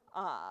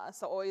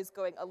 So always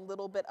going a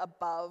little bit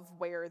above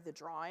where the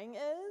drawing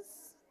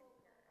is.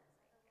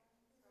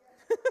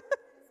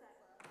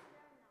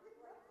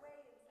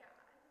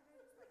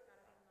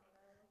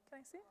 Can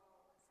I see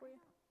for you?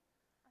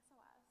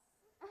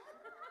 SOS.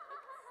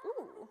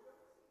 Ooh.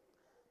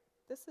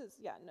 This is,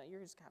 yeah, no,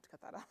 you're just going to have to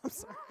cut that out. I'm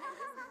sorry.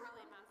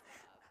 Really messed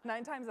up.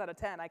 9 times out of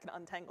 10, I can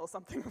untangle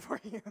something for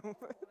you.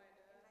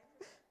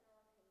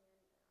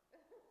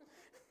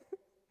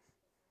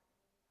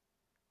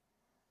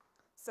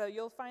 So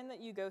you'll find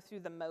that you go through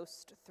the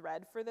most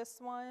thread for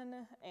this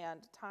one,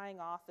 and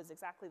tying off is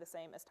exactly the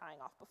same as tying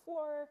off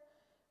before,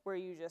 where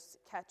you just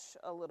catch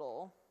a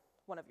little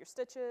one of your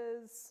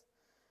stitches,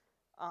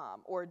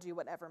 or do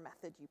whatever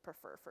method you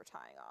prefer for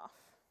tying off.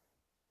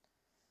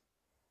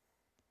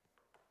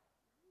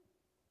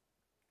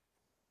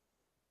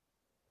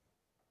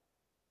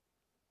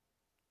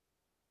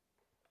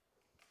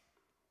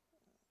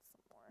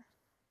 Some more.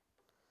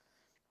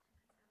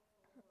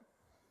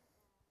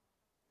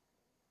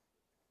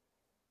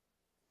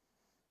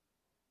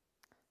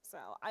 So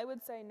I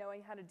would say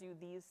knowing how to do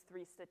these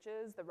 3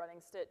 stitches, the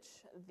running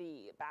stitch,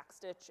 the back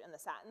stitch, and the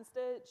satin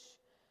stitch,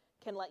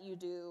 can let you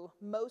do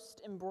most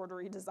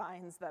embroidery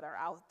designs that are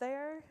out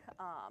there.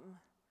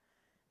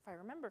 If I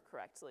remember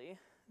correctly,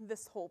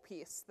 this whole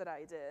piece that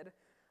I did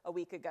a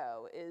week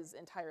ago is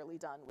entirely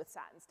done with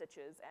satin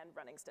stitches and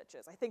running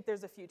stitches. I think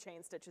there's a few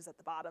chain stitches at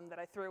the bottom that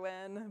I threw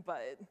in,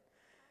 but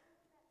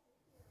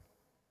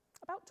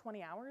about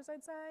 20 hours,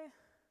 I'd say.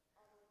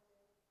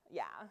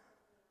 Yeah.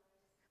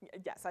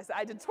 Yes,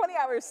 I did 20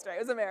 hours straight. It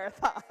was a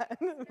marathon.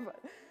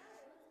 But,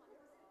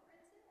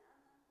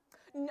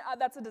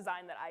 that's a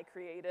design that I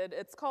created.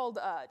 It's called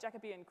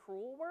Jacobean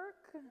Crewel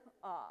Work.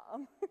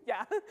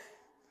 Yeah.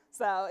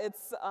 So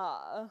it's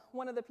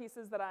one of the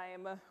pieces that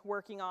I'm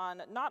working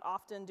on. Not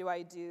often do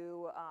I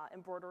do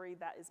embroidery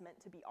that is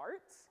meant to be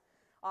art.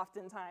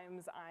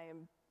 Oftentimes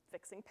I'm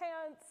fixing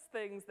pants,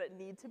 things that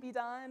need to be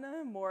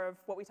done, more of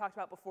what we talked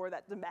about before,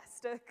 that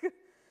domestic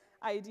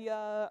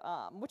idea,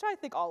 which I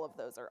think all of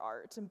those are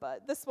art,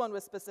 but this one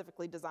was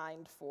specifically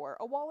designed for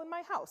a wall in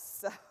my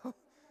house.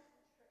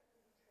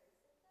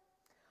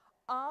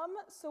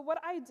 So what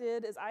I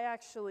did is I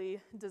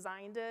actually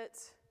designed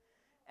it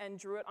and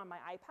drew it on my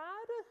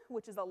iPad,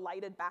 which is a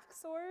lighted back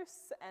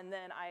source, and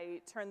then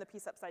I turned the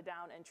piece upside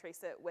down and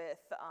trace it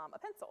with a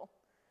pencil.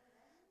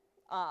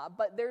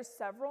 But there's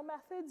several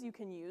methods you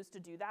can use to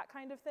do that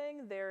kind of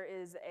thing. There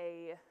is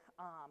a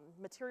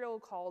material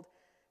called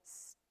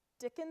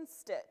Stick and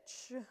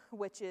Stitch,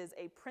 which is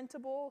a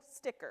printable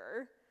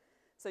sticker.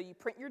 So you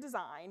print your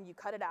design, you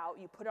cut it out,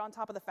 you put it on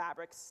top of the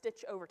fabric,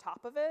 stitch over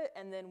top of it,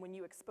 and then when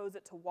you expose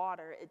it to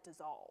water, it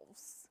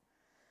dissolves.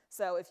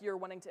 So if you're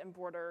wanting to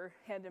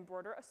hand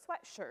embroider a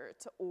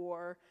sweatshirt,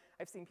 or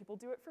I've seen people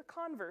do it for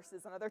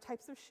Converses and other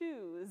types of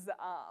shoes,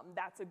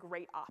 that's a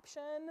great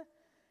option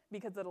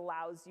because it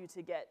allows you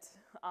to get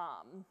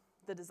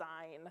the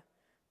design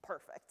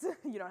perfect.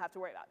 You don't have to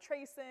worry about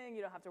tracing,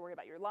 you don't have to worry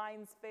about your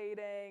lines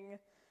fading,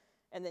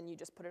 and then you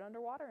just put it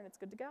underwater and it's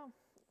good to go.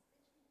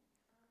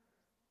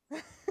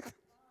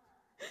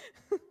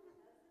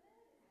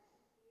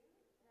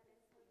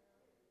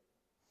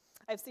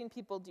 I've seen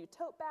people do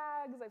tote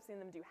bags, I've seen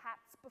them do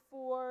hats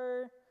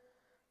before.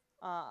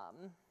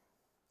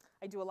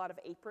 I do a lot of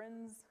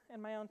aprons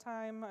in my own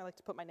time. I like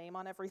to put my name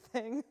on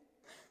everything.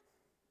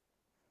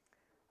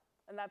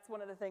 And that's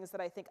one of the things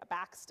that I think a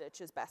back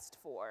stitch is best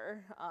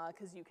for,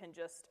 because you can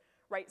just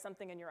write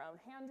something in your own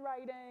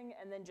handwriting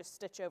and then just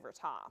stitch over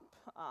top.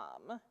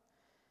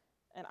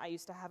 And I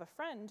used to have a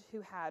friend who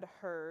had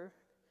her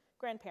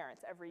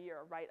grandparents every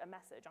year write a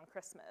message on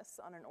Christmas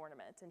on an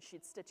ornament, and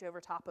she'd stitch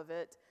over top of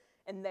it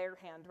in their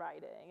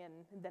handwriting,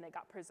 and then it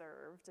got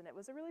preserved, and it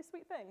was a really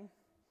sweet thing.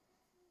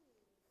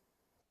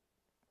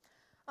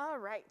 All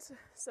right,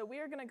 so we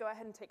are going to go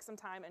ahead and take some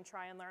time and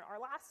try and learn our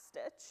last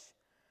stitch,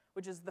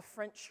 which is the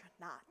French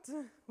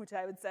knot, which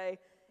I would say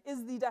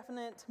is the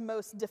definite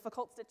most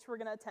difficult stitch we're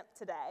going to attempt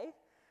today.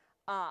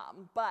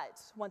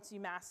 But once you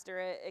master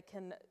it, it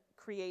can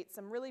create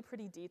some really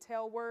pretty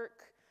detail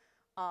work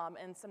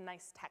and some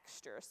nice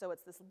texture. So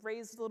it's this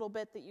raised little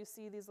bit that you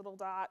see, these little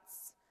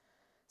dots.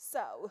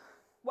 So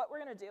what we're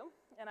gonna do,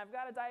 and I've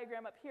got a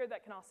diagram up here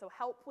that can also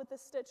help with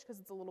this stitch because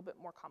it's a little bit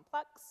more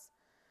complex.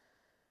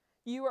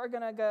 You are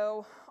gonna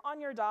go on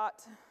your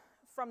dot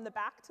from the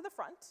back to the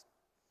front,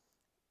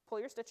 pull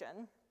your stitch in,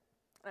 and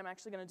I'm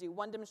actually gonna do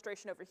one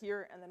demonstration over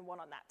here and then one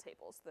on that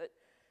table so that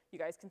you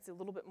guys can see a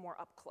little bit more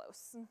up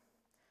close.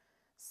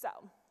 So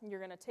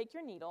you're gonna take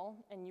your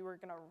needle and you are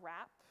gonna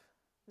wrap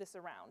this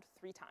around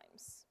 3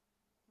 times.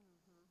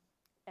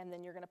 And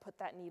then you're gonna put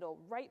that needle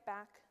right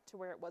back to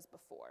where it was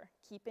before,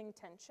 keeping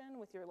tension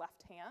with your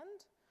left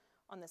hand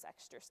on this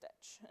extra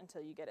stitch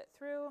until you get it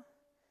through,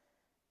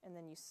 and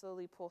then you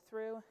slowly pull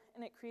through,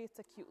 and it creates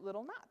a cute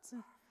little knot.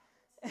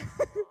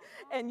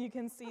 And you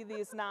can see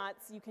these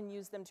knots, you can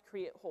use them to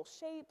create whole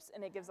shapes,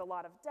 and it gives a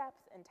lot of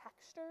depth and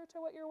texture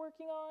to what you're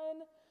working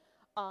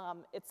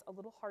on. It's a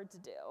little hard to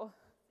do.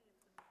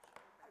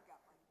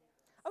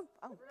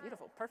 Oh,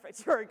 beautiful,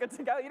 perfect. You're good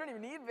to go. You don't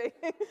even need me.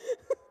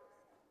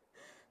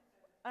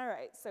 All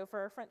right, so for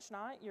our French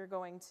knot, you're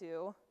going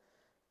to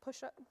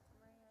push up.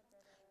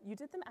 You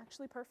did them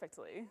actually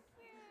perfectly.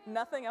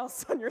 Nothing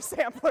else on your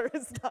sampler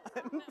is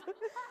done.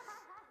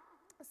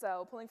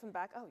 So pulling from the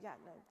back. Oh, yeah,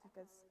 no, you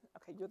guys.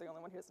 Okay, you're the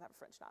only one who doesn't have a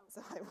French knot,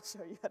 so I will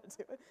show you how to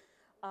do it.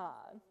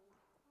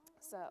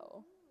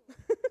 So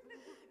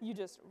you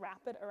just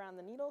wrap it around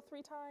the needle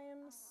 3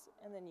 times,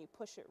 and then you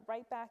push it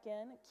right back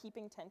in,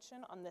 keeping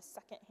tension on this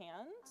second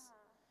hand.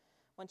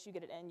 Once you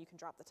get it in, you can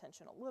drop the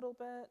tension a little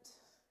bit,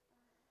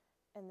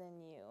 and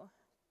then you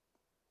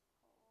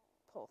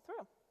pull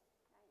through.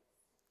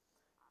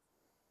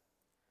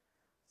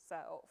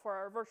 So for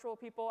our virtual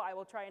people, I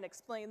will try and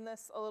explain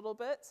this a little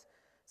bit.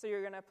 So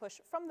you're gonna push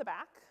from the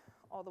back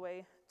all the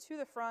way to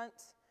the front.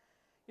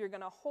 You're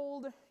gonna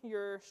hold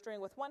your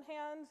string with one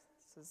hand.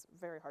 This is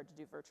very hard to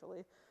do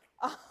virtually.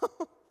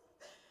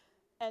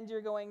 And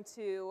you're going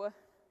to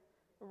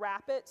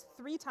wrap it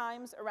 3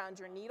 times around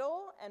your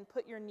needle and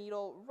put your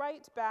needle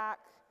right back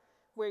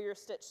where your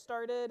stitch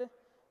started,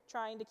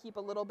 trying to keep a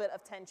little bit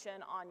of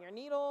tension on your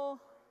needle,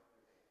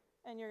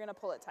 and you're gonna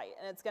pull it tight,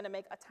 and it's gonna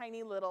make a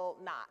tiny little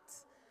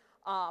knot.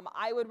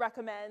 I would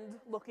recommend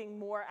looking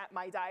more at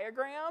my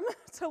diagram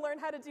to learn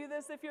how to do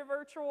this if you're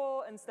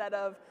virtual, instead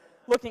of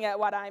looking at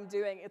what I'm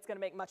doing. It's gonna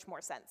make much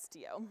more sense to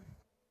you.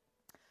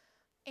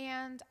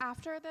 And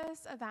after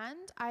this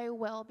event, I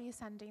will be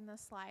sending the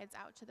slides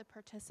out to the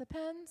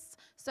participants.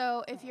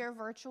 So if you're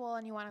virtual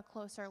and you want a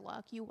closer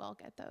look, you will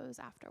get those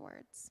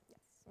afterwards.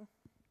 Yes.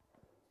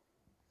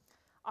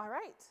 All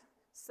right.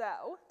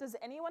 So does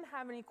anyone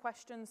have any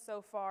questions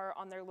so far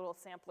on their little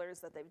samplers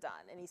that they've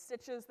done? Any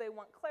stitches they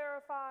want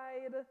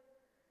clarified?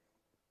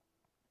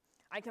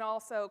 I can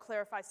also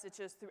clarify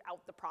stitches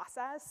throughout the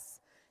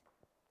process,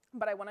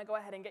 but I want to go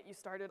ahead and get you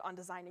started on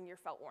designing your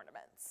felt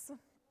ornaments.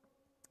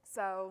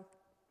 So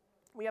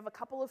we have a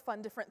couple of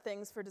fun different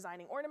things for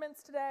designing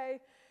ornaments today.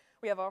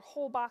 We have our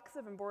whole box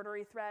of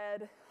embroidery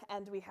thread,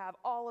 and we have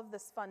all of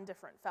this fun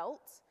different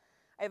felt.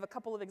 I have a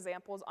couple of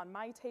examples on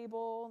my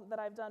table that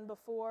I've done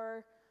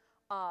before.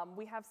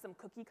 We have some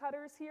cookie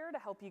cutters here to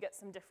help you get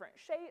some different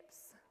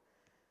shapes.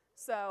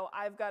 So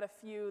I've got a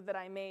few that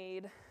I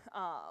made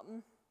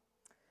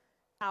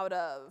out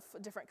of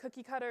different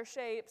cookie cutter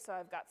shapes. So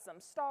I've got some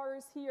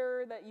stars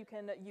here that you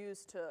can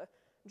use to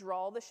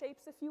draw the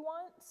shapes if you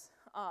want,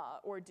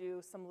 or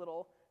do some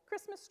little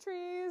Christmas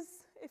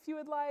trees if you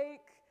would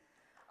like.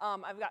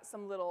 I've got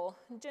some little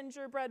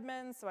gingerbread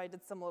men, so I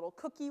did some little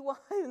cookie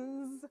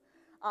ones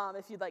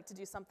if you'd like to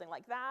do something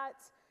like that.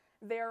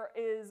 There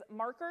is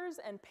markers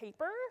and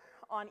paper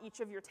on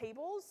each of your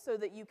tables so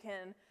that you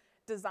can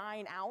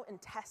design out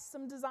and test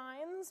some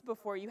designs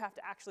before you have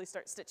to actually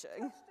start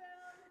stitching.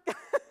 I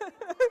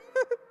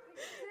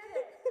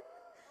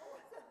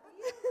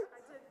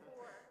did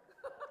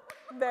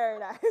 4. Very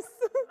nice.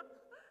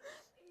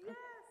 Yes.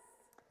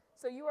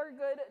 So you are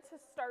good to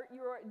start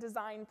your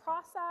design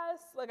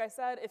process. Like I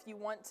said, if you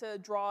want to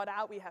draw it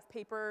out, we have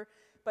paper.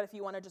 But if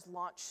you want to just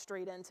launch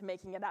straight into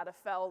making it out of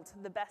felt,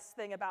 the best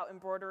thing about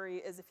embroidery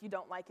is if you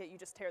don't like it, you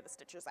just tear the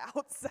stitches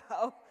out. So,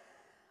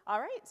 all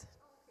right.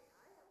 Okay,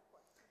 I have a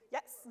question.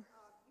 Yes. You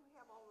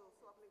have all those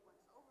lovely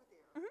ones over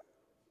there.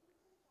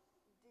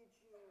 Did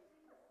you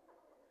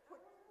put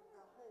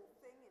the whole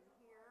thing in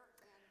here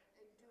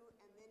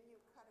and then you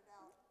cut it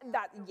out?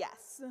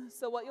 Yes.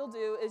 So what you'll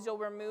do is you'll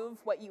remove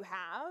what you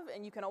have,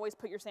 and you can always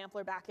put your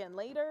sampler back in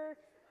later.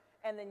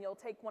 And then you'll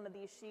take one of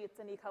these sheets,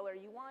 any color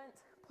you want,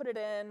 put it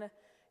in.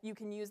 You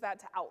can use that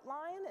to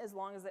outline as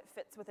long as it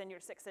fits within your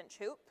 6-inch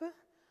hoop.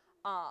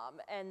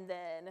 And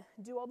then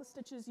do all the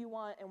stitches you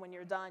want, and when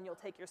you're done, you'll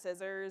take your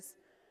scissors,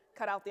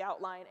 cut out the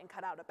outline, and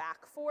cut out a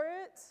back for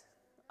it.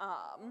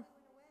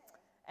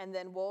 And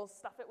then we'll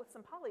stuff it with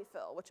some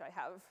polyfill, which I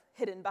have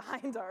hidden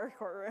behind our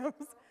core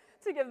rooms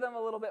to give them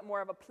a little bit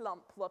more of a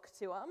plump look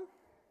to them.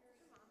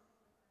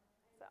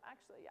 So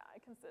actually, yeah, I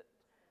can sit.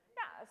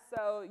 Yeah,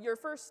 so your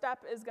first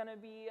step is going to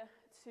be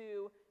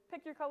to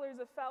Pick your colors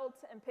of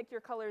felt and pick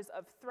your colors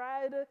of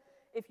thread.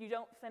 If you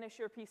don't finish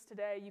your piece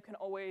today, you can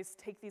always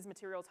take these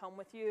materials home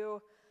with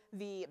you.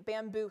 The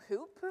bamboo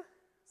hoop,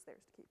 it's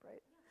theirs to keep,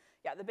 right?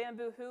 Yeah, the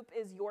bamboo hoop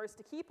is yours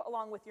to keep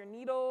along with your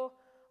needle,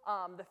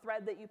 the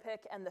thread that you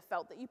pick, and the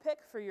felt that you pick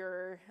for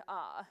your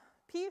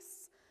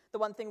piece. The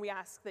one thing we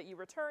ask that you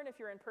return if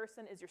you're in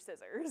person is your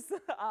scissors.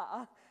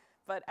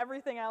 But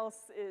everything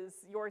else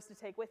is yours to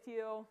take with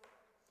you.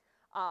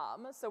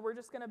 So we're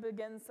just going to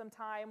begin some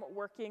time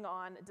working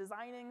on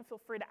designing.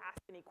 Feel free to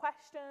ask any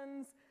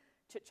questions,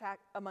 chit-chat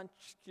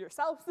amongst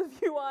yourselves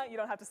if you want. You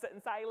don't have to sit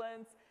in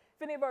silence.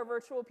 If any of our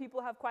virtual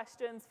people have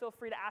questions, feel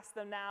free to ask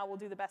them now. We'll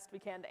do the best we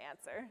can to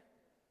answer.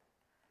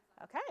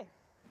 Okay. I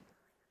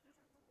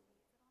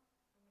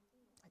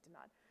did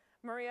not.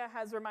 Maria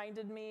has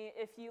reminded me,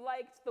 if you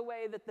liked the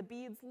way that the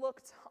beads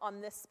looked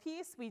on this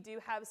piece, we do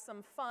have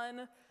some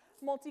fun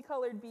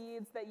multicolored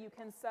beads that you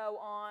can sew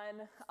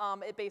on.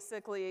 It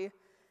basically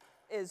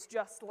is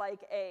just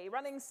like a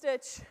running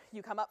stitch.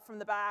 You come up from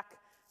the back,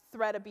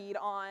 thread a bead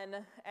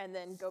on, and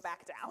then go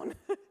back down.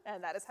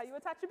 And that is how you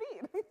attach a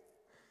bead.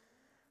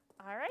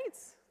 All right.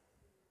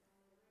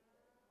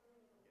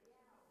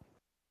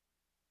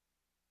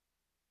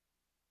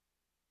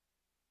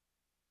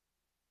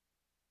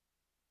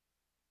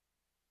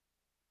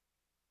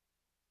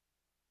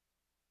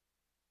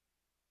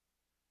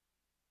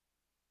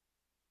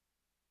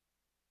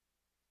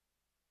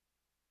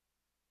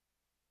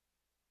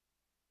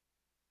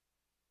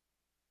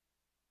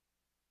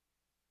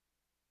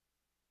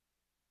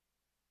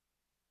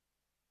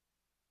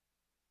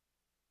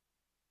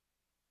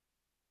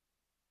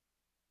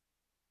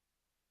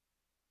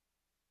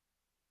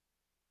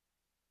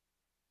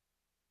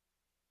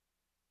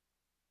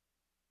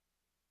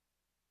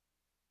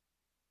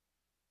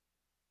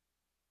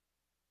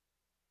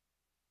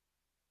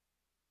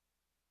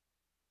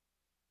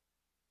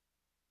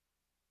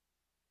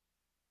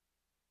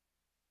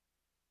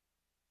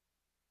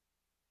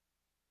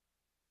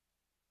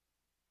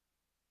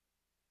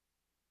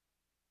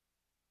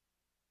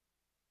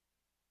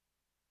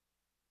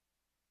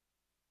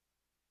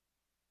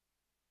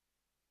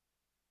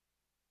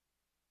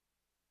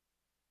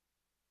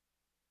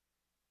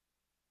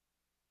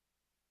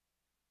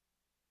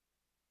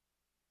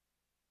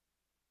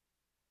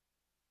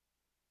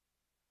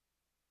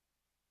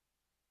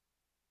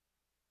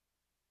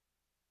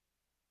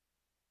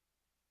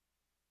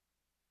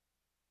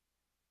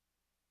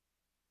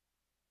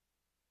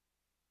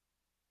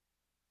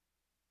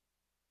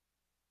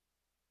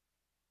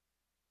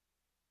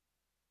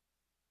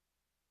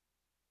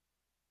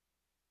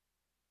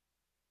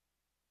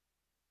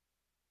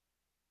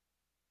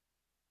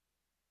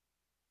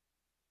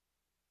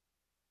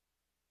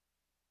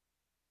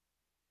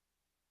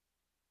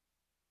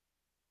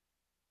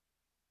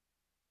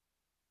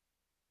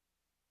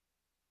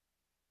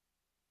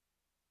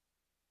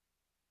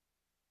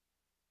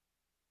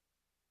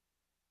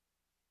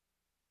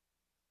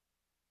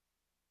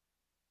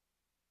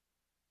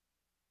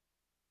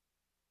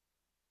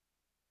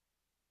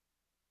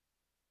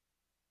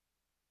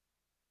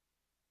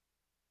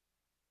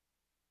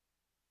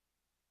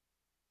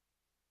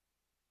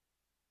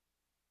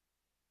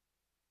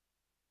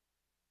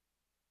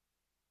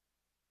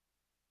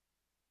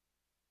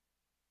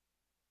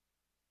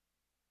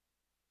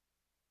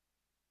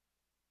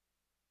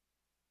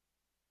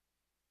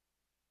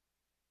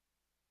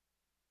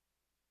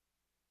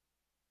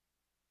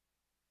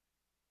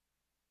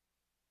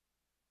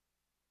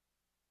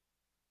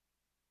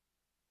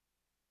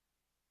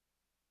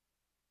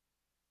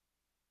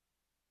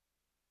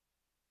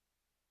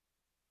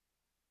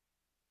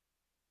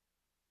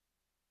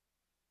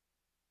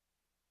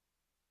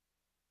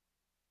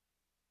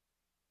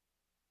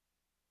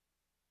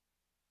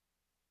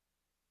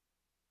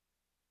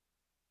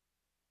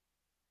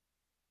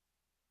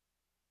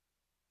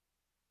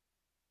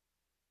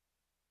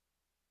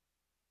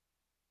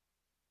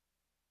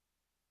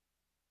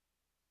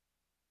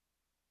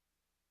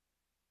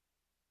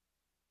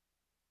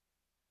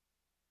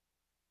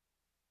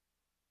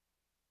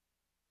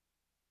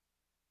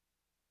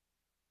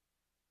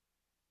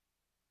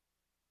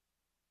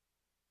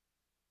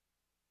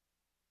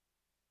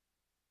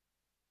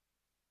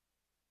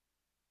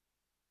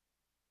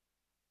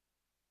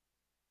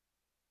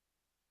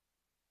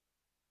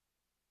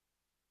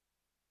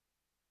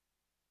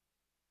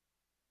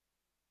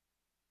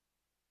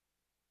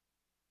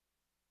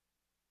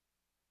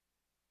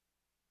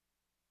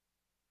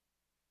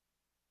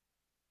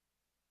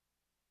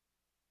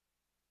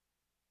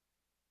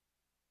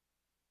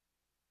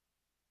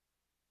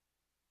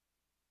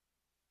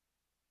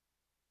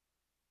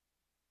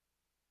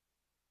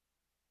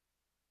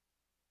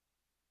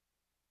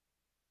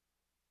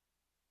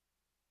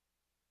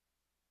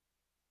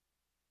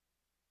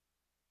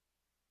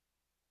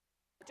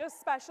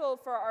 Just special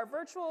for our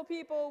virtual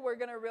people, we're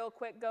gonna real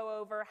quick go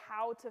over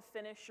how to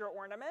finish your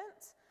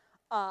ornament.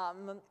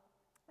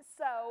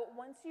 So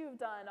once you've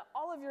done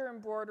all of your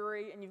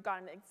embroidery and you've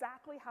gotten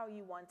exactly how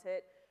you want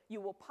it,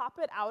 you will pop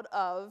it out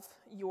of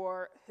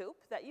your hoop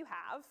that you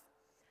have,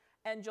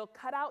 and you'll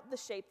cut out the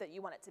shape that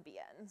you want it to be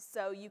in.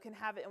 So you can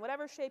have it in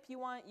whatever shape you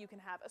want. You can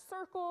have a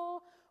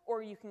circle,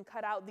 or you can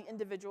cut out the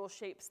individual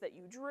shapes that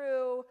you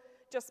drew,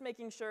 just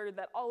making sure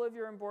that all of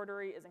your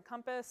embroidery is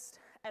encompassed.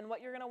 And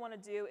what you're gonna wanna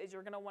do is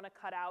you're gonna wanna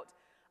cut out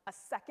a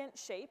second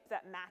shape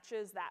that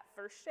matches that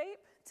first shape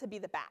to be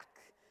the back,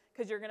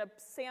 because you're gonna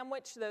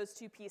sandwich those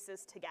two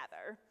pieces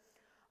together.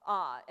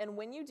 And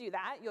when you do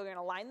that, you're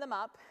gonna line them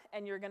up,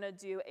 and you're gonna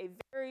do a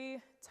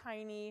very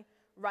tiny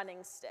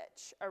running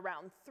stitch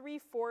around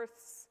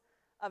 3/4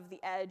 of the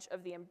edge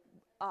of the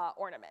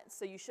ornament.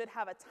 So you should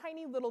have a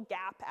tiny little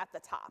gap at the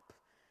top.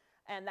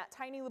 And that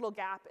tiny little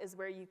gap is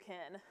where you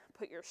can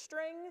put your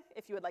string,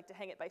 if you would like to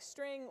hang it by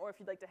string, or if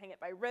you'd like to hang it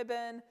by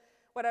ribbon,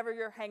 whatever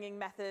your hanging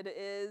method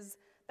is,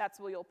 that's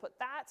where you'll put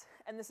that.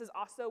 And this is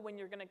also when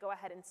you're gonna go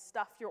ahead and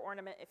stuff your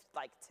ornament if you'd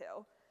like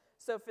to.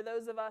 So for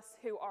those of us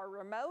who are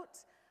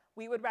remote,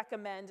 we would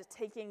recommend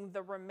taking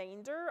the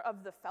remainder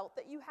of the felt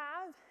that you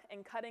have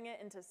and cutting it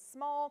into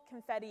small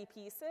confetti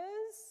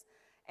pieces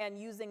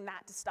and using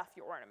that to stuff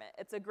your ornament.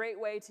 It's a great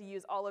way to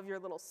use all of your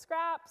little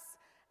scraps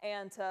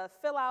and to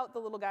fill out the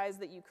little guys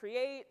that you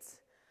create.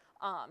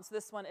 So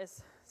this one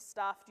is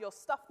stuffed. You'll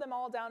stuff them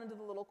all down into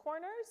the little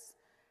corners,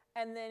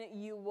 and then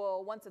you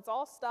will, once it's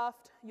all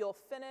stuffed, you'll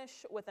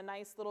finish with a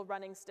nice little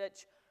running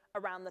stitch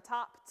around the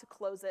top to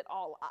close it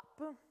all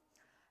up.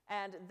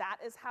 And that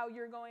is how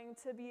you're going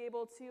to be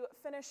able to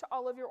finish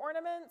all of your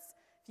ornaments.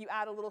 If you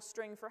add a little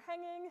string for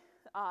hanging,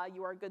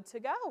 you are good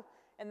to go,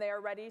 and they are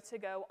ready to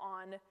go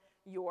on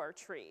your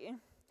tree.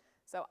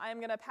 So I'm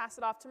gonna pass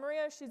it off to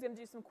Maria. She's gonna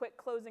do some quick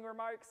closing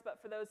remarks, but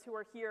for those who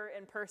are here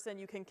in person,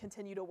 you can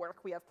continue to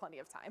work. We have plenty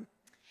of time.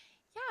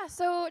 Yeah,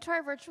 so to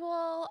our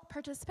virtual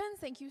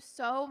participants, thank you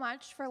so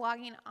much for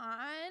logging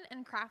on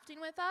and crafting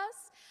with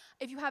us.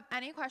 If you have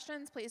any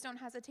questions, please don't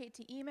hesitate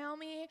to email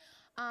me.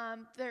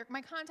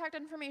 My contact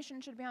information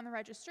should be on the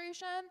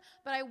registration,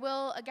 but I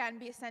will, again,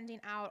 be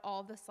sending out all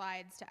of the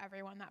slides to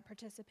everyone that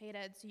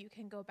participated so you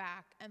can go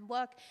back and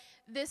look.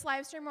 This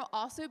live stream will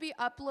also be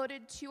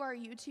uploaded to our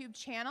YouTube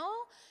channel,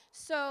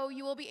 so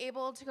you will be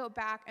able to go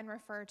back and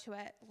refer to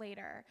it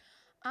later.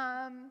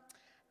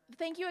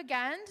 Thank you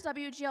again to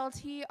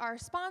WGLT, our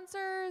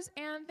sponsors,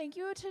 and thank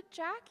you to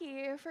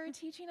Jackie for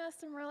teaching us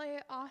some really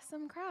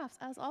awesome crafts,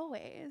 as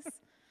always.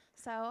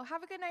 So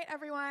have a good night,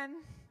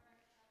 everyone.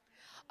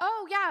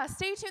 Oh, yeah,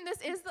 stay tuned.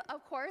 This is,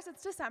 of course,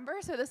 it's December,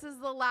 so this is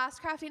the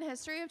last Crafting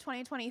History of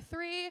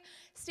 2023.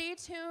 Stay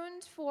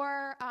tuned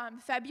for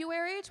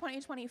February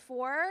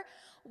 2024.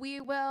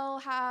 We will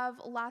have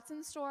lots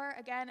in store,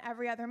 again,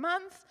 every other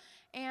month,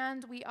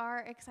 and we are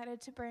excited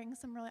to bring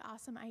some really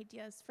awesome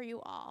ideas for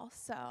you all.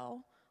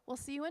 So we'll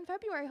see you in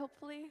February,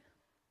 hopefully.